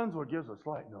 Well, the sun's what gives us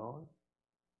light. No.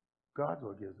 God's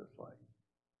what gives us light.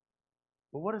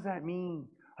 But what does that mean?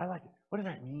 I like it. What does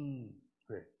that mean?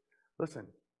 Great. Listen.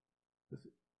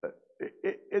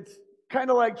 It's kind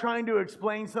of like trying to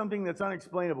explain something that's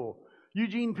unexplainable.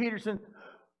 Eugene Peterson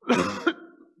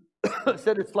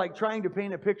said it's like trying to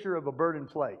paint a picture of a bird in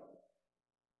flight.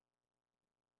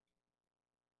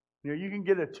 You know, you can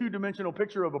get a 2-dimensional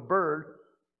picture of a bird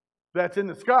that's in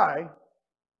the sky,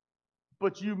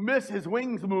 but you miss his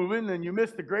wings moving, and you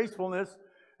miss the gracefulness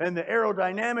and the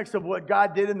aerodynamics of what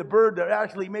God did in the bird that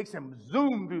actually makes him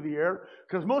zoom through the air.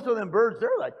 Because most of them birds, they're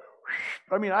like,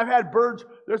 I mean, I've had birds.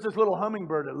 There's this little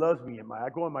hummingbird that loves me. I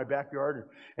go in my backyard,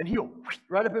 and he'll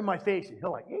right up in my face, and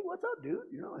he'll like, hey, what's up, dude?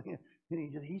 You know, and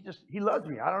he loves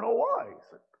me. I don't know why.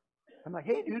 I'm like,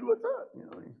 hey, dude, what's up? You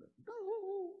know, and he's like,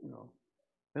 you know.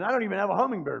 And I don't even have a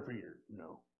hummingbird feeder, you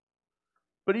know.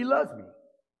 But he loves me.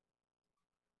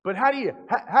 But how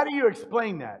do you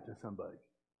explain that to somebody?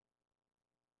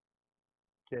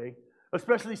 Okay?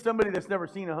 Especially somebody that's never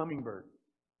seen a hummingbird.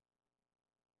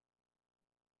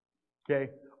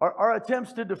 Okay? Our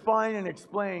attempts to define and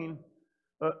explain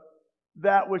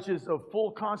that which is of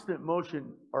full constant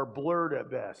motion are blurred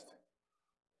at best.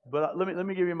 But let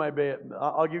me give you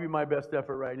I'll give you my best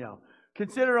effort right now.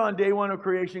 Consider on day 1 of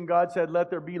creation, God said, let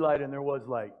there be light, and there was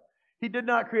light. He did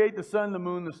not create the sun, the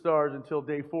moon, the stars until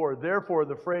day 4. Therefore,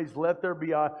 the phrase let there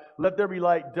be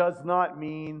light does not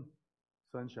mean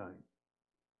sunshine.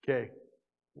 Okay,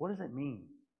 what does it mean?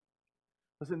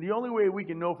 Listen, the only way we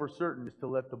can know for certain is to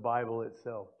let the Bible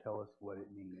itself tell us what it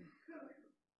means.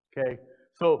 Okay,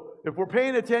 so if we're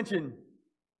paying attention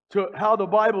to how the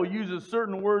Bible uses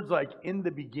certain words like in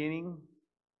the beginning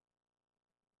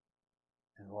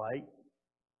and light.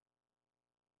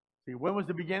 See, when was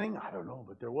the beginning? I don't know,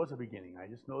 but there was a beginning. I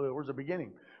just know there was a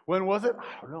beginning. When was it?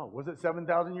 I don't know. Was it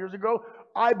 7,000 years ago?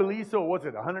 I believe so. Was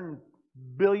it 100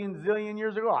 billion, zillion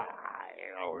years ago? I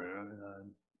don't know.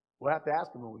 We'll have to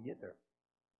ask them when we get there.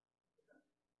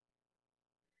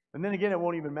 And then again, it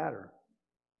won't even matter.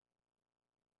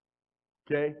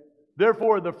 Okay?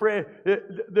 Therefore,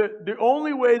 the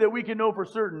only way that we can know for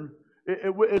certain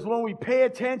is when we pay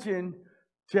attention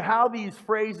to how these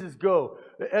phrases go.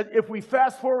 If we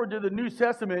fast forward to the New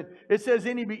Testament, it says,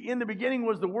 in the beginning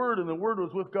was the Word, and the Word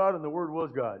was with God, and the Word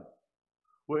was God.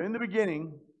 Well, in the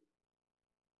beginning,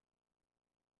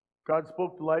 God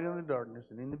spoke the light in the darkness,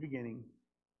 and in the beginning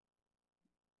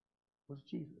was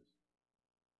Jesus.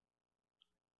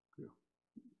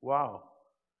 Wow.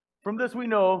 From this we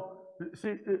know,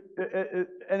 see,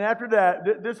 and after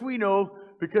that, this we know,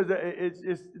 because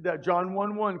it's that John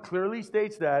 1:1 clearly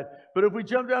states that. But if we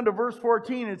jump down to verse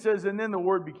 14, it says, and then the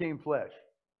Word became flesh.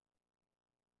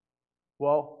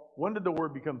 Well, when did the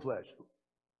Word become flesh? It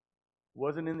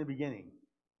wasn't in the beginning.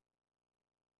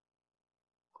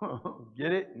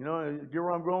 Get it? You know, get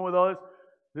where I'm going with all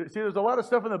this? See, there's a lot of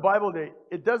stuff in the Bible that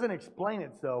it doesn't explain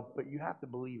itself, but you have to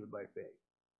believe it by faith.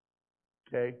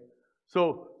 Okay?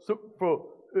 So for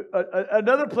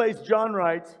another place, John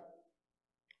writes,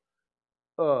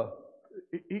 well,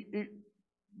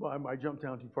 I jumped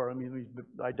down too far.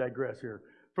 I digress here.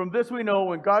 From this we know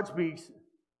when God speaks,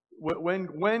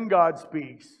 when God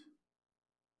speaks,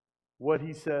 what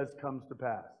he says comes to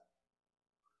pass.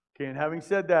 Okay, and having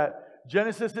said that,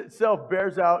 Genesis itself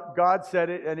bears out God said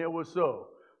it and it was so.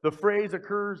 The phrase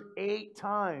occurs 8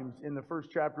 times in the first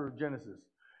chapter of Genesis.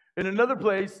 In another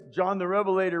place, John the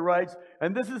Revelator writes,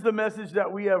 and this is the message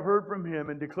that we have heard from him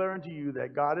and declare unto you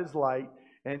that God is light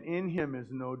and in him is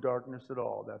no darkness at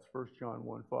all. That's 1 John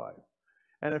 1:5.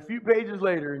 And a few pages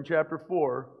later in chapter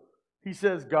 4, he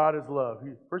says God is love.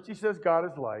 First he says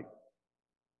God is light.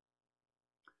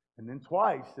 And then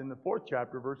twice in the 4th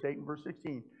chapter, verse 8 and verse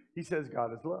 16, he says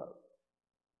God is love.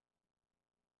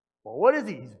 Well, what is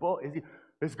he? He's both.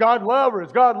 Is God love or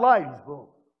is God light? He's both.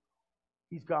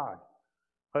 He's God.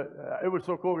 It was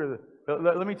so cool.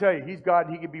 Let me tell you, he's God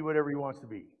and he can be whatever he wants to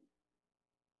be.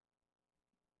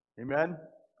 Amen?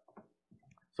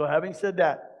 So having said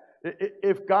that,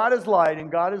 if God is light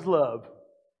and God is love,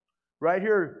 right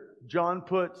here, John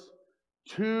puts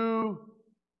 2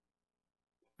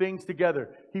 things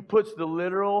together. He puts the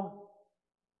literal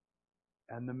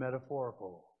and the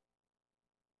metaphorical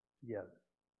together.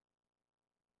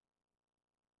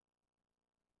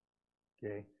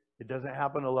 Okay? It doesn't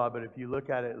happen a lot, but if you look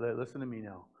at it, listen to me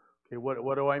now. Okay,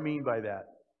 what do I mean by that?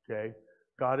 Okay?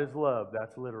 God is love.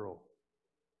 That's literal.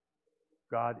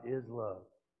 God is love.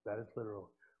 That is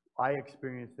literal. I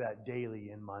experience that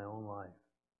daily in my own life.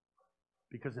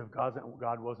 Because if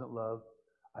God wasn't love,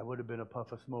 I would have been a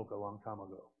puff of smoke a long time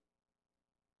ago.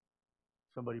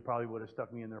 Somebody probably would have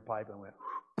stuck me in their pipe and went,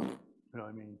 you know what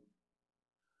I mean?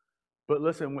 But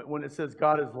listen, when it says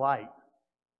God is light,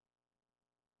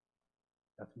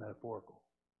 that's metaphorical.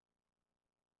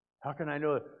 How can I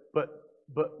know it? But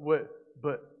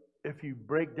if you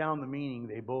break down the meaning,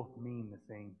 they both mean the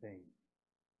same thing.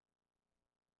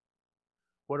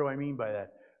 What do I mean by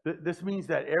that? This means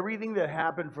that everything that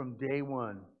happened from day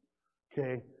one,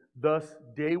 okay, thus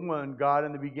day one, God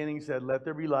in the beginning said, let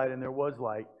there be light, and there was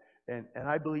light. And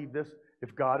I believe this,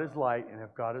 if God is light and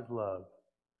if God is love,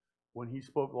 when he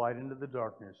spoke light into the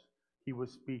darkness, he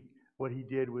was what he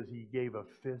did was he gave a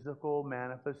physical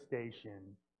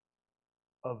manifestation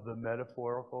of the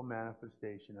metaphorical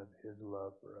manifestation of his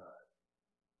love for us.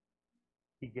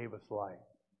 He gave us light.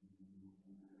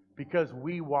 Because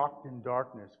we walked in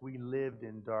darkness, we lived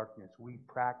in darkness, we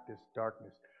practiced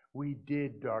darkness, we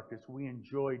did darkness, we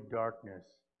enjoyed darkness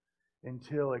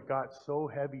until it got so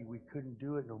heavy we couldn't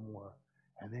do it no more.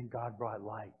 And then God brought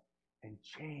light and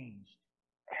changed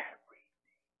everything.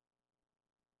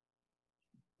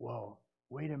 Whoa,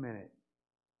 wait a minute.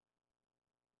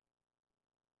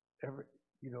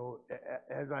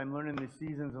 As I'm learning the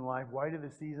seasons in life, why do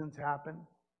the seasons happen?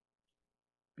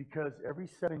 Because every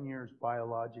 7 years,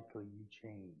 biologically, you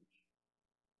change.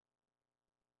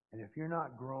 And if you're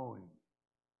not growing,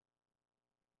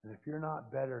 and if you're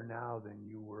not better now than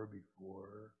you were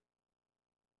before,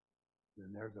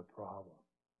 then there's a problem.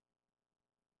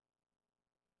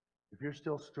 If you're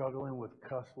still struggling with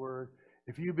cuss words,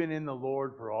 if you've been in the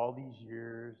Lord for all these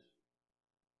years,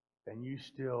 and you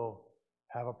still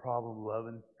have a problem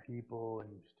loving people, and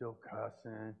you're still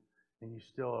cussing, and you're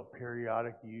still a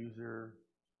periodic user,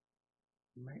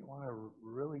 you might want to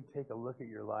really take a look at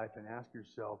your life and ask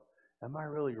yourself, am I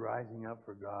really rising up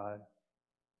for God?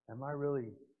 Am I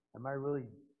really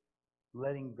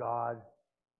letting God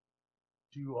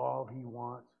do all he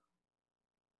wants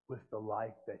with the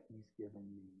life that he's given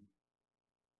me?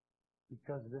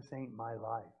 Because this ain't my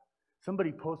life.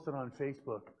 Somebody posted on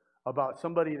Facebook about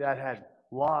somebody that had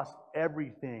lost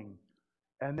everything.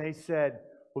 And they said,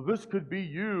 well, this could be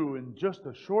you in just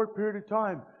a short period of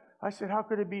time. I said, how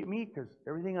could it be me? Because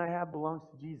everything I have belongs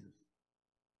to Jesus.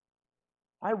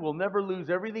 I will never lose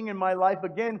everything in my life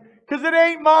again because it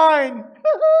ain't mine.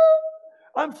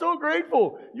 I'm so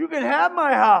grateful. You can have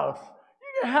my house.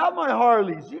 You can have my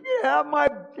Harleys. You can have my...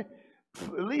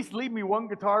 At least leave me one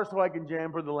guitar so I can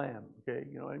jam for the Lamb. Okay,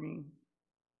 you know what I mean?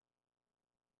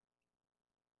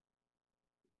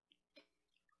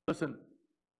 Listen,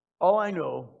 all I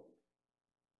know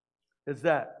is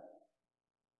that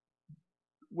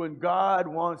when God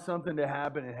wants something to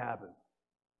happen, it happens.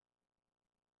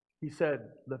 He said,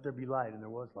 let there be light, and there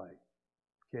was light.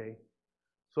 Okay?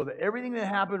 So that everything that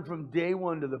happened from day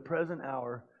one to the present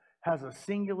hour has a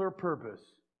singular purpose.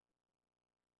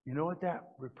 You know what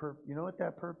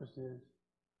that purpose is?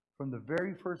 From the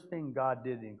very first thing God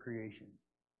did in creation.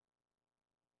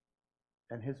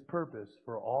 And His purpose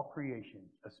for all creation,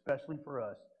 especially for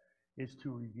us, is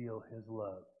to reveal His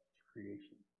love to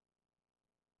creation.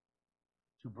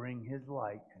 To bring His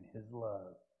light and His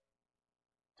love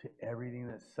to everything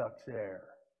that sucks air.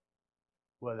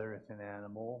 Whether it's an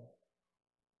animal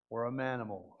or a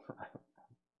manimal.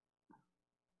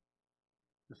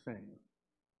 Just saying.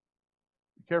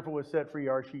 Be careful with set free.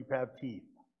 Our sheep have teeth.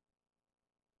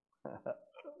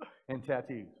 And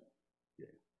tattoos. Yeah.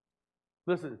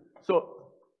 Listen,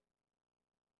 so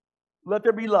let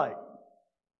there be light.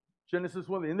 Genesis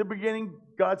 1. In the beginning,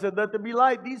 God said, let there be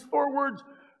light. These 4 words,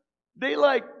 they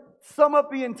sum up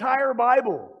the entire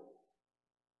Bible.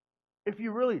 If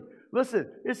you really listen,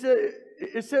 it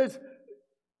says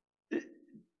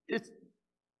it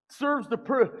serves the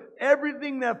purpose.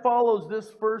 Everything that follows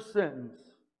this first sentence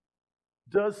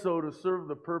does so to serve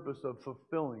the purpose of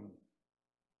fulfilling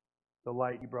the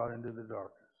light He brought into the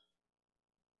darkness.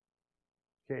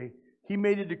 Okay? He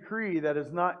made a decree that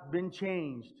has not been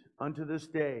changed unto this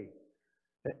day.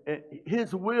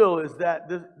 His will is that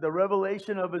the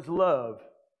revelation of His love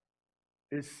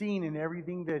is seen in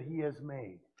everything that He has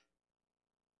made.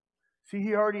 See,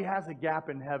 He already has a gap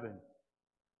in heaven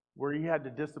where He had to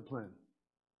discipline.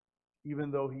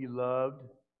 Even though He loved,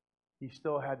 He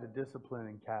still had to discipline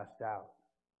and cast out.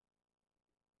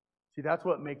 See, that's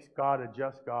what makes God a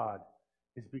just God,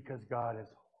 is because God is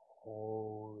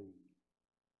holy.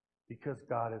 Because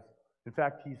God is, in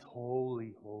fact, He's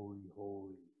holy, holy,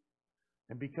 holy.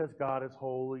 And because God is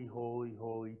holy, holy,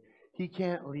 holy, He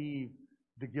can't leave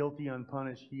the guilty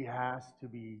unpunished. He has to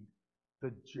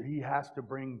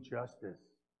bring justice.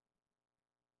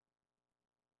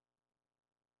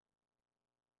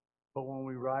 But when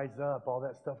we rise up, all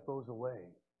that stuff goes away.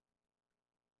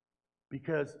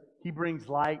 Because He brings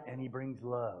light and He brings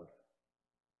love.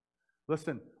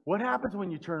 Listen, what happens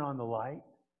when you turn on the light?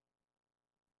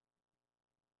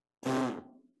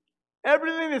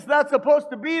 Everything that's not supposed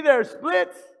to be there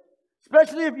splits.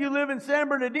 Especially if you live in San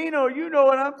Bernardino, you know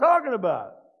what I'm talking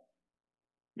about.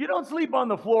 You don't sleep on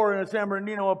the floor in a San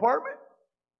Bernardino apartment.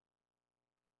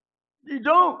 You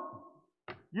don't.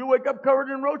 You wake up covered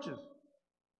in roaches.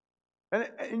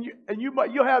 And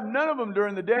you'll have none of them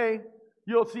during the day.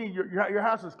 You'll see your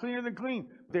house is cleaner than clean.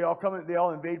 They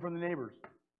all invade from the neighbors.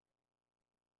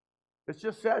 It's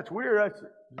just sad. It's weird.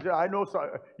 I know.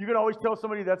 You can always tell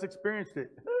somebody that's experienced it.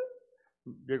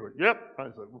 They go, yep. I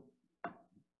was like,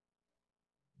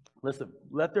 listen,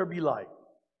 let there be light.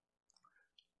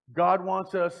 God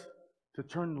wants us to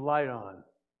turn the light on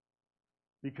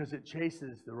because it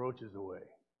chases the roaches away.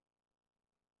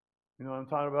 You know what I'm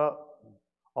talking about?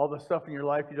 All the stuff in your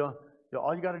life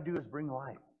all you got to do is bring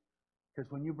light.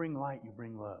 Because when you bring light, you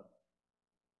bring love.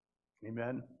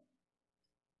 Amen?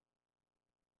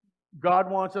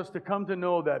 God wants us to come to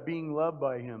know that being loved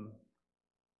by Him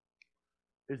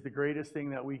is the greatest thing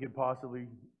that we could possibly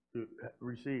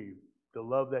receive. The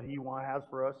love that He has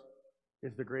for us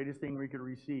is the greatest thing we could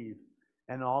receive.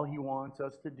 And all He wants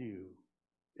us to do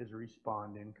is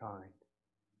respond in kind.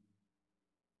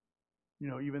 You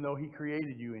know, even though He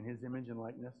created you in His image and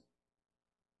likeness,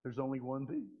 there's only one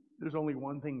thing. There's only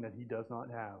one thing that He does not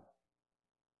have.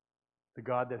 The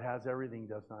God that has everything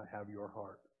does not have your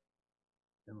heart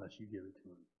unless you give it to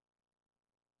Him.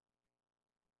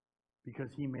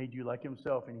 Because He made you like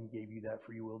Himself and He gave you that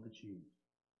free will to choose.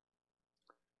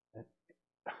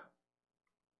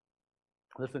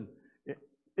 Listen,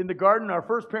 in the garden, our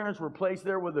first parents were placed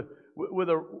there with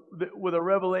a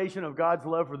revelation of God's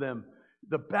love for them.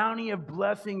 The bounty of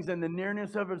blessings and the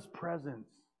nearness of His presence.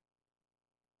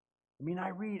 I mean,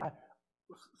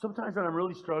 sometimes when I'm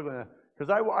really struggling, because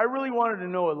I really wanted to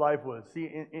know what life was. See,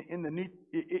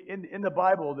 in the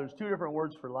Bible, there's 2 different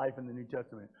words for life in the New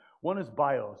Testament. One is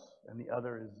bios, and the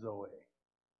other is zoe.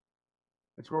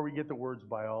 It's where we get the words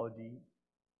biology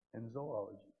and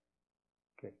zoology.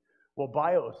 Okay. Well,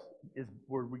 bios is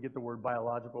where we get the word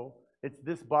biological. It's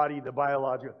this body, the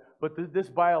biological. But this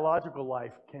biological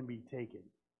life can be taken.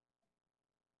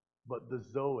 But the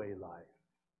zoe life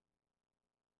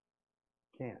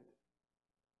can't.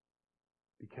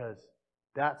 Because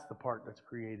that's the part that's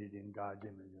created in God's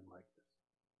image and likeness.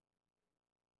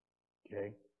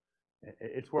 Okay?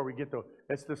 It's where we get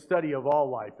it's the study of all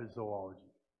life is zoology.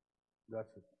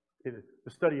 The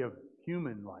study of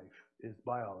human life is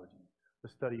biology. The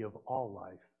study of all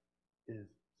life is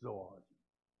zoology.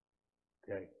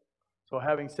 Okay? So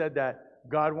having said that,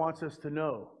 God wants us to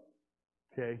know,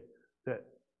 okay, that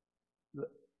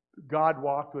God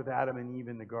walked with Adam and Eve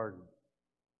in the garden.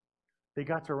 They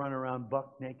got to run around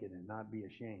buck naked and not be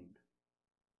ashamed.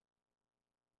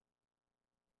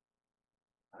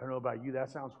 I don't know about you, that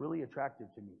sounds really attractive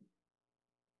to me.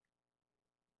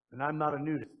 And I'm not a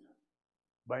nudist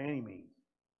by any means.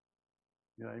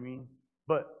 You know what I mean?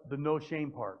 But the no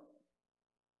shame part.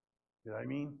 You know what I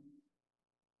mean?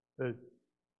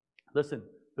 Listen,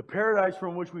 the paradise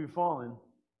from which we've fallen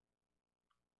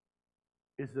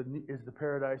is the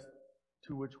paradise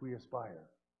to which we aspire.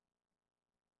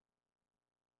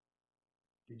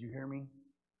 Did you hear me?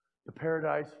 The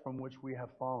paradise from which we have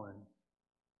fallen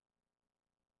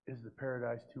is the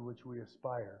paradise to which we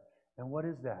aspire. And what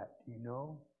is that? Do you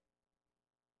know?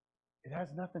 It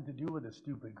has nothing to do with a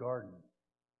stupid garden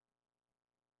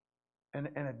and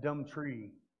a dumb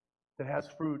tree that has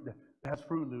fruit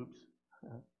loops.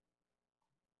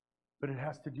 But it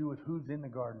has to do with who's in the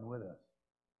garden with us.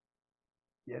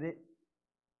 Get it?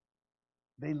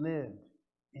 They lived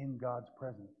in God's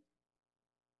presence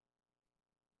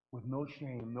with no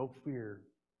shame, no fear,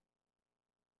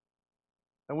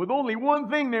 and with only one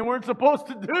thing they weren't supposed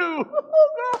to do.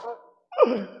 Oh,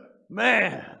 God.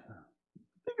 Man,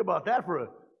 think about that for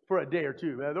a day or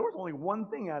two. Man, there was only one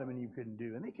thing Adam and Eve couldn't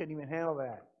do, and they couldn't even handle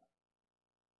that.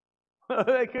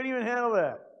 They couldn't even handle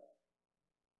that.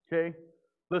 Okay?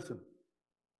 Listen.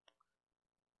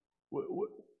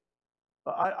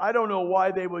 I don't know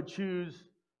why they would choose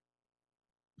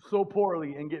so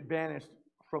poorly and get banished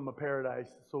from a paradise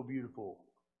so beautiful.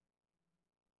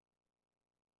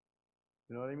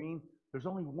 You know what I mean? There's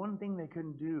only one thing they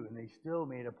couldn't do, and they still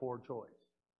made a poor choice.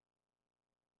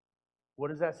 What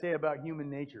does that say about human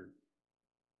nature?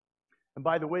 And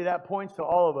by the way, that points to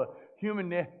all of us.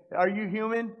 Are you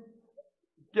human?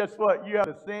 Guess what? You have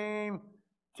the same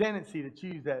tendency to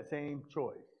choose that same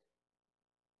choice,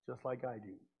 just like I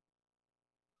do.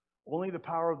 Only the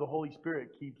power of the Holy Spirit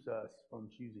keeps us from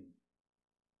choosing.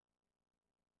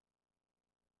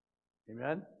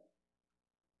 Amen?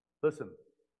 Listen.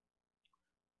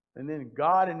 And then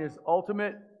God in His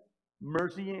ultimate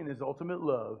mercy and His ultimate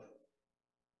love,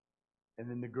 and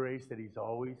then the grace that He's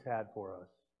always had for us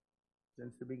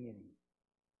since the beginning.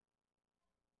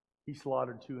 He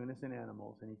slaughtered 2 innocent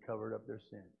animals and He covered up their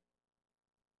sin.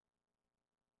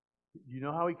 Do you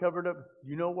know how He covered up?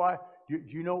 Do you know why? Do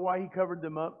you know why He covered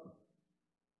them up?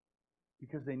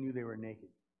 Because they knew they were naked.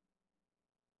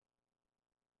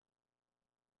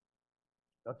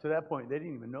 Up to that point, they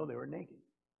didn't even know they were naked.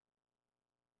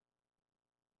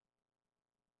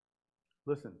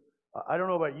 Listen, I don't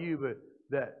know about you, but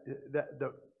that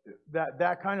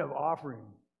kind of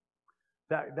offering,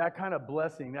 that kind of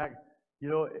blessing, that, you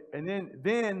know, and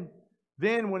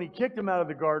then when He kicked them out of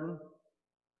the garden,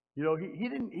 you know, he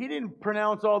didn't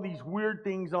pronounce all these weird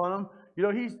things on them. You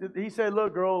know, he said,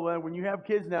 look, girl, when you have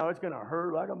kids now, it's going to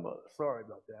hurt like a mother. Sorry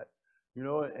about that. You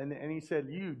know, and He said,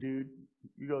 you, dude,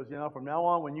 He goes, you know, from now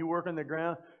on, when you work on the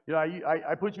ground, you know,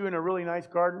 I put you in a really nice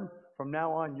garden. From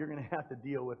now on, you're going to have to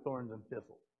deal with thorns and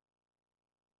thistles.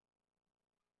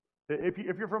 If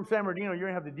you're from San Bernardino, you're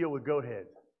going to have to deal with goat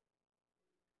heads.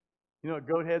 You know what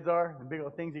goat heads are? The big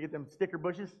old things, you get them sticker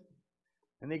bushes,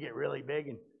 and they get really big.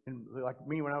 And like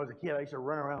me, when I was a kid, I used to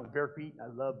run around with bare feet. I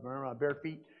loved running around with bare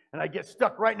feet. And I get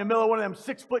stuck right in the middle of one of them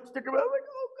 6-foot sticker bushes. I'm like,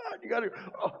 oh, God, you got to,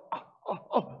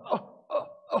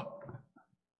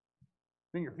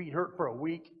 Then your feet hurt for a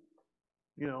week.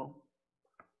 You know.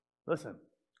 Listen.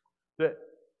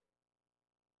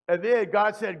 And then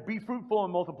God said, be fruitful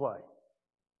and multiply.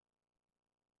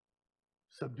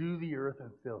 Subdue the earth and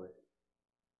fill it.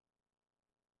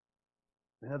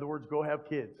 In other words, go have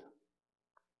kids.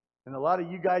 And a lot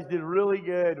of you guys did really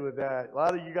good with that. A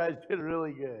lot of you guys did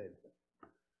really good.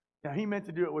 Now, He meant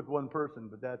to do it with one person,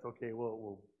 but that's okay.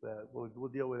 We'll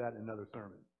deal with that in another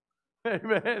sermon.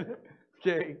 Amen.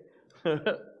 Okay.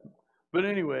 But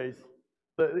anyways,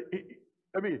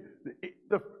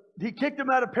 He kicked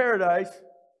them out of paradise,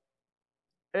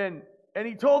 and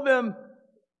He told them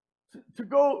to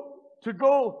go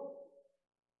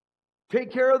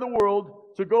take care of the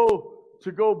world, to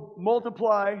go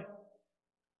multiply,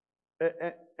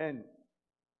 and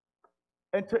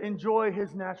to enjoy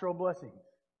His natural blessings.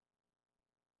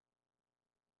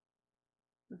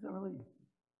 That's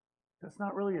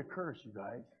not really a curse, you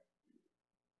guys.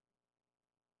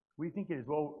 We think it is.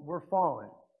 Well, we're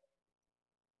fallen.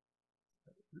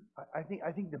 I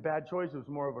think the bad choice was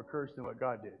more of a curse than what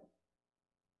God did.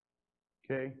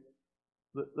 Okay?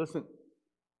 Listen,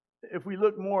 if we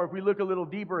look a little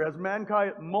deeper, as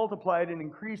mankind multiplied and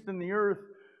increased in the earth,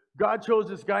 God chose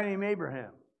this guy named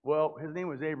Abraham. Well, his name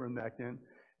was Abram back then.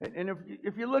 And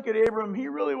if you look at Abram, he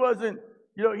really wasn't,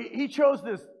 he chose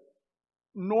this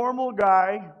normal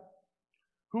guy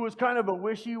who was kind of a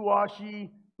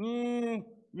wishy-washy,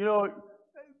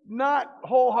 not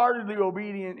wholeheartedly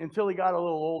obedient until he got a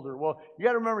little older. Well, you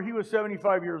got to remember, he was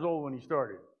 75 years old when he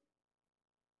started.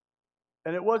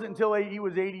 And it wasn't until he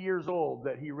was 80 years old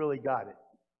that he really got it.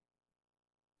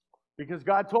 Because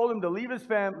God told him to leave his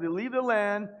family, leave the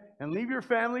land, and leave your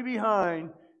family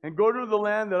behind, and go to the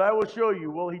land that I will show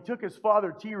you. Well, he took his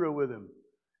father Terah with him.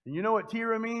 And you know what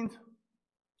Terah means?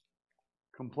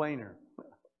 Complainer.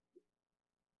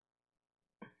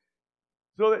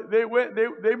 So they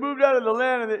moved out of the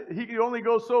land, and he could only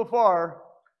go so far.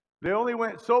 They only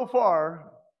went so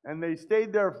far, and they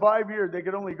stayed there 5 years. They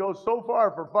could only go so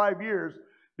far for 5 years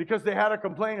because they had a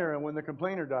complainer, and when the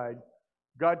complainer died,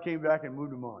 God came back and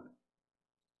moved him on.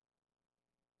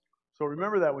 So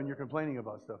remember that when you're complaining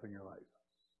about stuff in your life.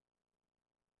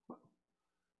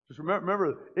 Just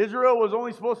remember, Israel was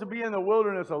only supposed to be in the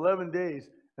wilderness 11 days,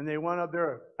 and they went up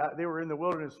there. They were in the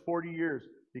wilderness 40 years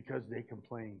because they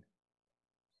complained.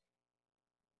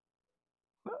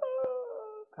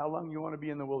 How long do you want to be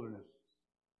in the wilderness?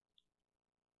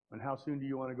 And how soon do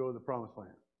you want to go to the promised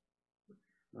land?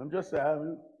 I'm just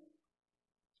saying.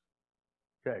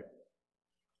 Okay.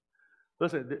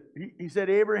 Listen, he said,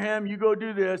 Abraham, you go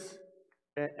do this,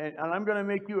 and I'm going to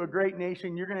make you a great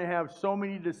nation. You're going to have so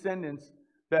many descendants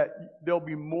that there'll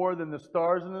be more than the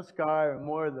stars in the sky and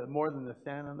more than the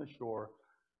sand on the shore.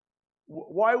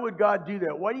 Why would God do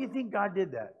that? Why do you think God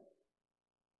did that?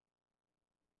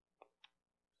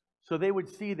 So they would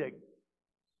see that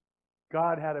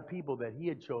God had a people that he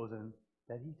had chosen,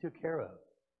 that he took care of.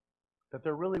 That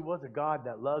there really was a God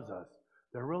that loves us.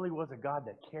 There really was a God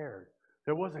that cared.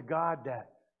 There was a God that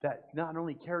not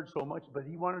only cared so much, but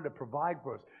he wanted to provide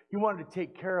for us. He wanted to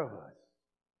take care of us.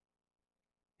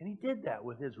 And he did that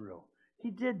with Israel. He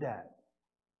did that.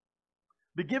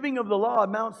 The giving of the law at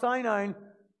Mount Sinai,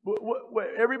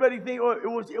 everybody think,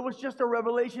 it was just a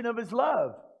revelation of his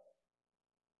love.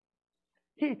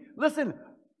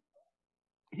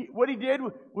 What he did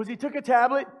was he took a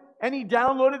tablet and he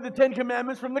downloaded the 10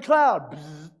 Commandments from the cloud.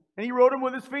 And he wrote them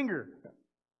with his finger.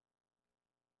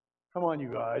 Come on,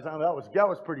 you guys. That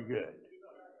was pretty good.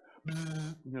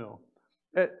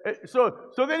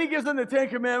 So then he gives them the 10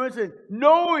 Commandments, and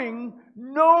knowing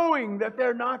that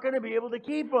they're not going to be able to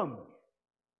keep them.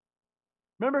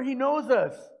 Remember, he knows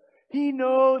us. He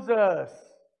knows us.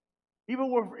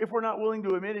 Even if we're not willing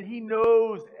to admit it, he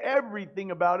knows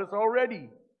everything about us already.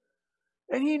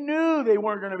 And he knew they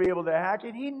weren't going to be able to hack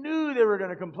it. He knew they were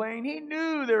going to complain. He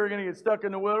knew they were going to get stuck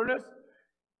in the wilderness.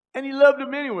 And he loved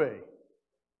them anyway.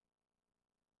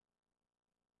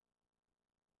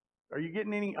 Are you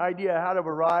getting any idea how to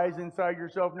arise inside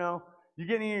yourself now? You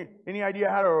getting any idea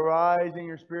how to arise in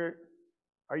your spirit?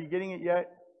 Are you getting it yet?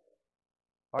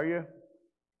 Are you?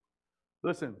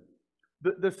 Listen,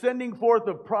 the sending forth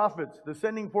of prophets, the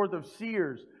sending forth of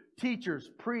seers, teachers,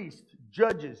 priests,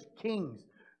 judges, kings,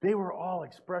 they were all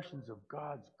expressions of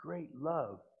God's great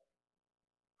love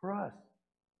for us.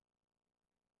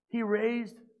 He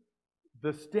raised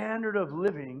the standard of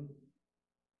living.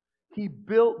 He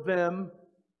built them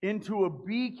into a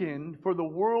beacon for the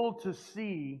world to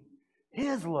see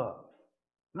his love.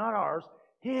 Not ours,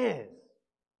 his.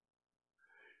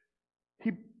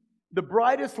 The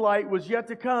brightest light was yet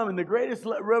to come, and the greatest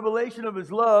revelation of his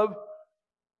love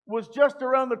was just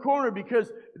around the corner,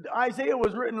 because Isaiah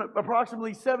was written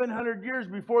approximately 700 years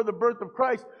before the birth of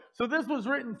Christ. So this was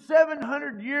written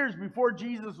 700 years before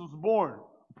Jesus was born,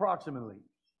 approximately.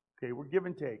 Okay, we're give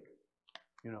and take.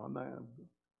 I'm not...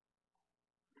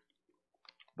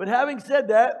 But having said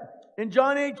that, in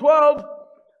John 8:12,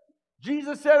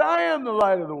 Jesus said, I am the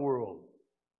light of the world.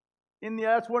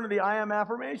 That's one of the I am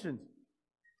affirmations.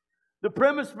 The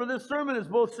premise for this sermon is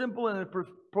both simple and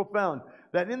profound.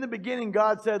 That in the beginning,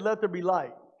 God said, let there be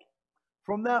light.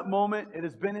 From that moment, it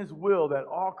has been his will that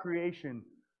all creation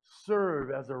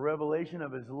serve as a revelation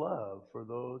of his love for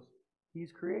those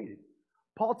he's created.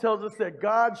 Paul tells us that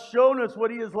God's shown us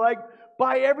what he is like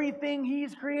by everything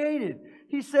he's created.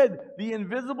 He said, the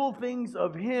invisible things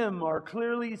of him are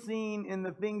clearly seen in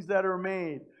the things that are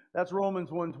made. That's Romans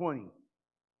 1:20.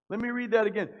 Let me read that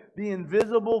again. The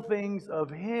invisible things of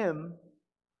him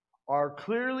are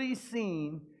clearly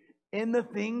seen in the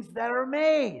things that are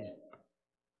made.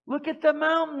 Look at the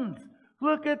mountains.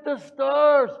 Look at the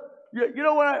stars. When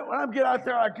I get out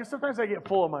there, sometimes I get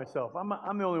full of myself.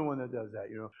 I'm the only one that does that,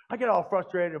 I get all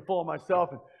frustrated and full of myself.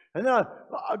 And then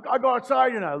I go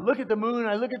outside and I look at the moon, and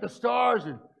I look at the stars,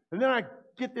 and then I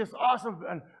get this awesome,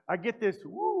 and I get this,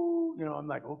 woo, you know, I'm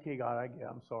like, okay, God,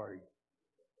 I'm sorry,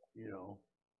 you know.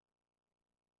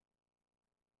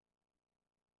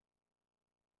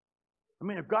 I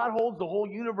mean, if God holds the whole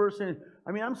universe in,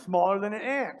 I mean, I'm smaller than an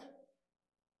ant.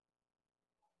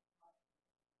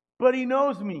 But He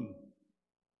knows me.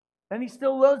 And He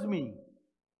still loves me.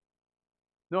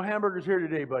 No hamburgers here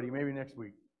today, buddy. Maybe next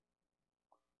week.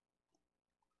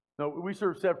 No, we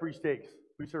serve set-free steaks.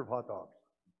 We serve hot dogs.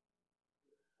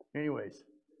 Anyways,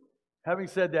 having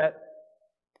said that,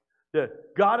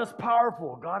 God is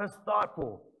powerful. God is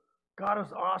thoughtful. God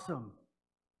is awesome.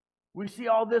 We see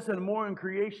all this and more in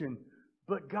creation.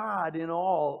 But God, in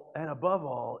all and above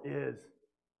all, is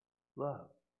love.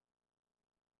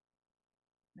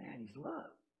 Man, He's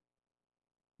love.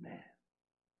 Man.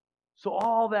 So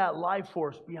all that life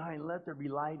force behind let there be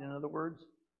light, in other words,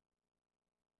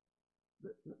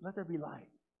 let there be light.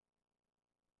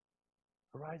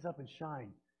 Arise up and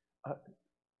shine.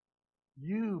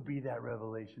 You be that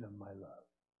revelation of my love.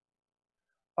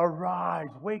 Arise,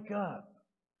 wake up.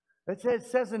 It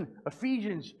says in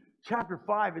Ephesians chapter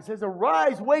 5, it says,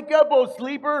 arise, wake up, O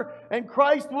sleeper, and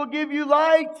Christ will give you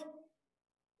light.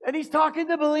 And He's talking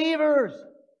to believers.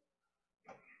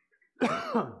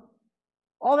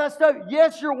 All that stuff.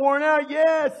 Yes, you're worn out.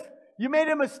 Yes, you made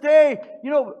a mistake.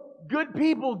 You know, good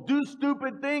people do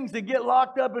stupid things and get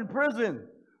locked up in prison.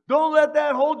 Don't let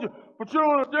that hold you. But you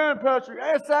don't understand, Pastor.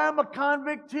 Yes, I'm a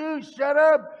convict too. Shut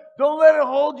up. Don't let it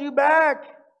hold you back.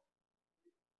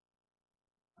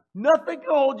 Nothing can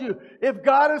hold you. If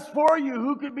God is for you,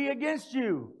 who could be against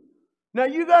you? Now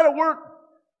you got to work.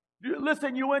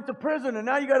 Listen, you went to prison and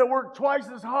now you got to work twice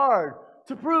as hard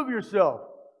to prove yourself.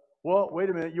 Well, wait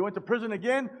a minute. You went to prison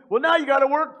again? Well, now you got to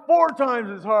work 4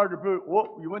 times as hard to prove.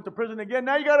 Well, you went to prison again?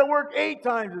 Now you got to work 8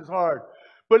 times as hard.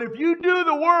 But if you do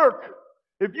the work,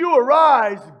 if you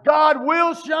arise, God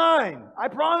will shine. I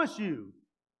promise you.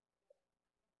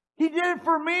 He did it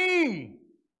for me.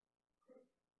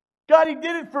 God, He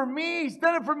did it for me. He's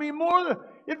done it for me more than...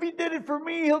 If He did it for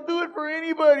me, He'll do it for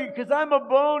anybody because I'm a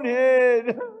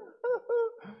bonehead.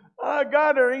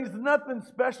 God, there ain't nothing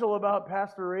special about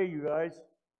Pastor Ray, you guys.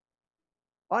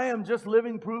 I am just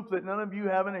living proof that none of you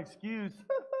have an excuse.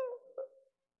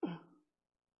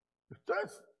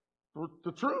 That's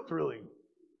the truth, really.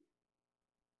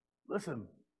 Listen,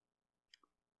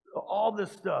 all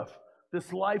this stuff,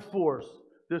 this life force,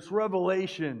 this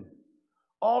revelation,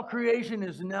 all creation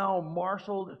is now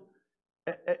marshaled.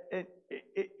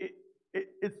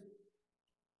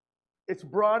 It's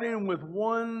brought in with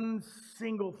one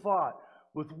single thought,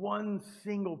 with one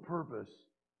single purpose.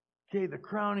 Okay, the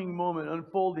crowning moment,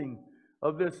 unfolding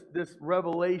of this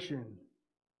revelation.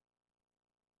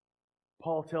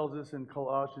 Paul tells us in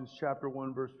Colossians chapter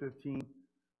 1, verse 15,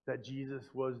 that Jesus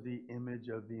was the image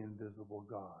of the invisible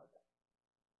God.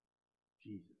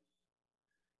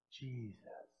 Jesus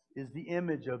is the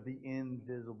image of the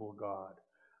invisible God.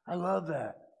 I love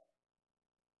that.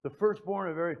 The firstborn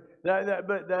of every...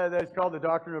 That's called the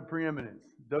doctrine of preeminence.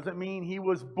 Doesn't mean He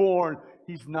was born.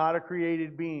 He's not a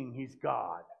created being. He's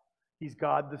God. He's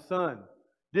God the Son.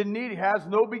 Didn't need, has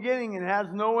no beginning and has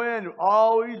no end.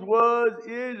 Always was,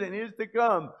 is, and is to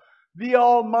come. The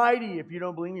Almighty. If you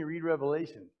don't believe me, read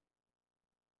Revelation.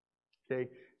 Okay.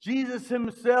 Jesus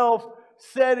Himself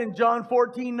said in John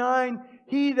 14:9,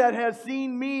 He that has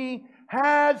seen me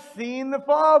has seen the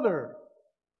Father.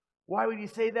 Why would He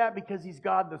say that? Because He's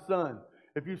God the Son.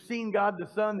 If you've seen God the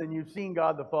Son, then you've seen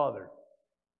God the Father.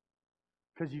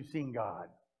 Because you've seen God.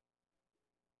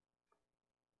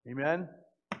 Amen?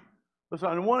 Listen,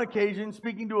 on one occasion,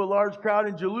 speaking to a large crowd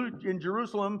in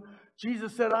Jerusalem,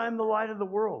 Jesus said, I am the light of the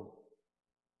world.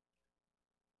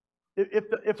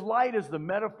 If light is the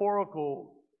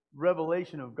metaphorical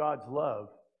revelation of God's love,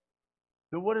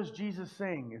 then what is Jesus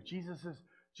saying? If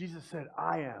Jesus said,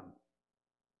 I am.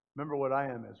 Remember what I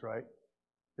am is, right?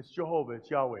 It's Jehovah, it's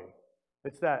Yahweh.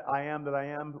 It's that I am that I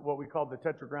am, what we call the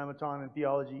tetragrammaton in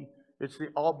theology. It's the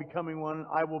all becoming one.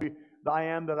 I will be the I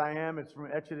am that I am. It's from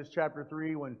Exodus chapter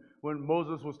 3 when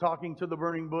Moses was talking to the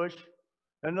burning bush.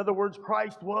 In other words,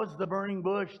 Christ was the burning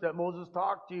bush that Moses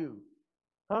talked to.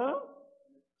 Huh?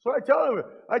 So I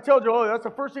tell Jehovah, that's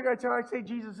the first thing I tell. I say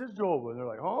Jesus is Jehovah. And they're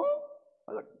like, huh?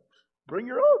 I'm like, bring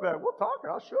your own back. We'll talk.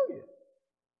 I'll show you.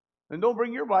 And don't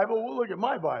bring your Bible. We'll look at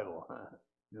my Bible.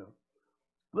 You know.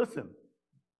 Listen.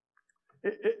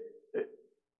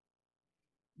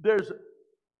 There's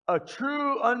a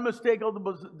true,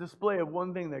 unmistakable display of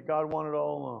one thing that God wanted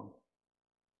all along.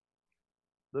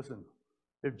 Listen.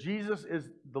 If Jesus is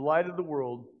the light of the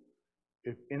world,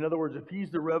 in other words, if He's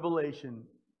the revelation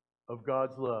of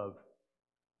God's love,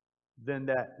 than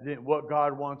what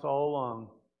God wants all along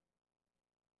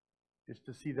is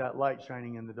to see that light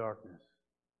shining in the darkness.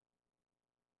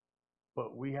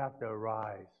 But we have to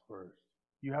rise first.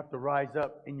 You have to rise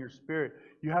up in your spirit.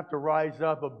 You have to rise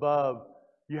up above.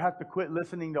 You have to quit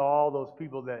listening to all those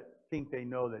people that think they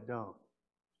know that don't.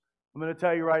 I'm going to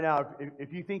tell you right now,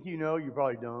 if you think you know, you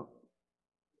probably don't.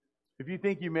 If you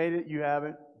think you made it, you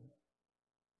haven't.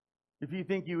 If you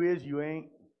think you is, you ain't.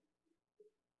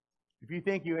 If you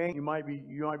think you ain't, you might be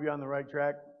on the right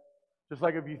track. Just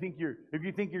like if you think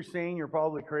you're sane, you're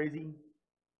probably crazy.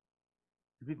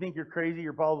 If you think you're crazy,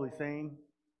 you're probably sane.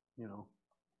 You know.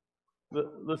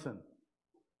 Listen,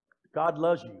 God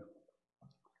loves you.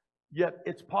 Yet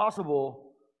it's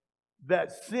possible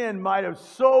that sin might have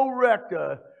so wrecked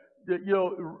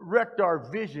our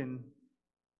vision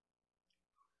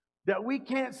that we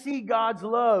can't see God's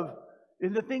love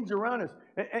in the things around us.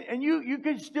 And you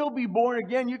can still be born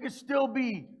again. You can still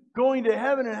be going to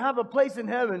heaven and have a place in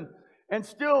heaven and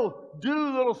still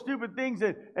do little stupid things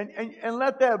and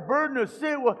let that burden of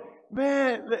sin, well,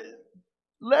 man,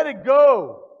 let it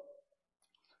go.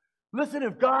 Listen,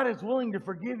 if God is willing to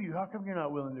forgive you, how come you're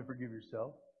not willing to forgive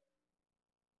yourself?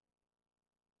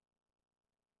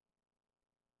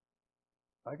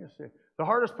 I can say, the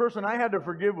hardest person I had to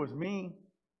forgive was me.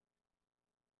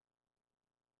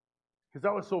 Because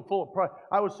I was so full of pride.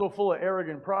 I was so full of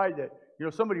arrogant pride that,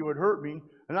 somebody would hurt me.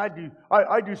 And I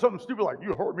do something stupid like,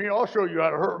 you hurt me, I'll show you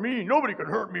how to hurt me. Nobody can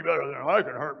hurt me better than I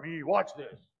can hurt me. Watch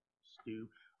this.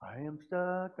 I am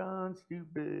stuck on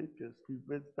stupid, because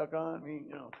stupid stuck on me.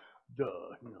 Duh.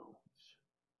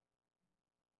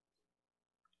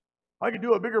 I could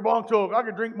do a bigger bong toke. I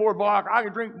could drink more vodka. I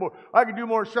could do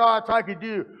more shots. I could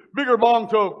do bigger bong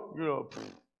toke.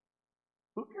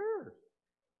 Who cares?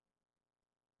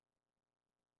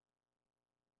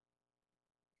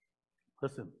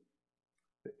 Listen.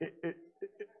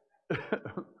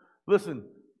 Listen.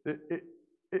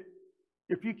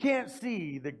 If you can't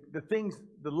see the things,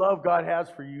 the love God has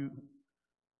for you,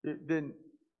 then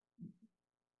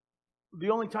the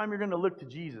only time you're going to look to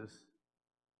Jesus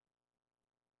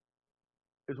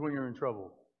is when you're in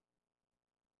trouble.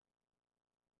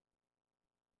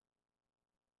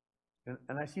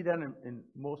 And I see that in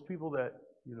most people that,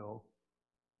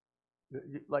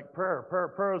 like prayer.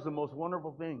 Prayer is the most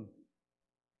wonderful thing.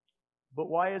 But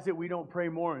why is it we don't pray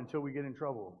more until we get in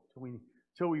trouble?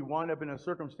 Until we wind up in a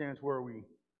circumstance where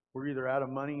we're either out of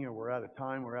money or we're out of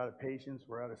time, we're out of patience,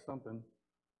 we're out of something.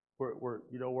 We're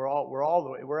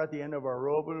at the end of our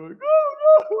rope and we're like, no.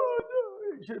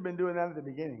 You should have been doing that at the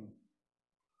beginning.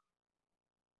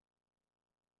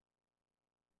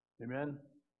 Amen?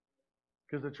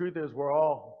 Because the truth is we're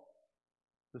all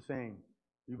the same,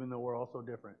 even though we're all so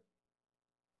different.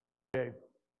 Okay.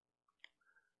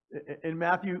 In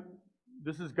Matthew,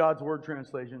 this is God's word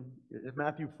translation. In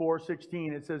Matthew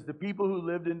 4:16, it says, the people who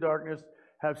lived in darkness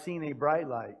have seen a bright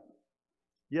light.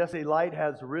 Yes, a light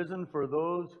has risen for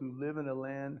those who live in a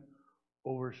land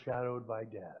overshadowed by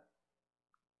death.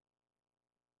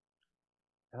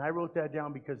 And I wrote that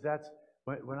down because that's,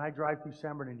 when I drive through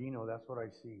San Bernardino, that's what I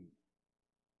see.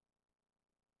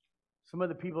 Some of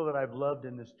the people that I've loved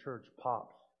in this church,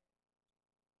 Pops,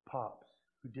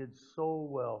 who did so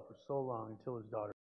well for so long until his daughter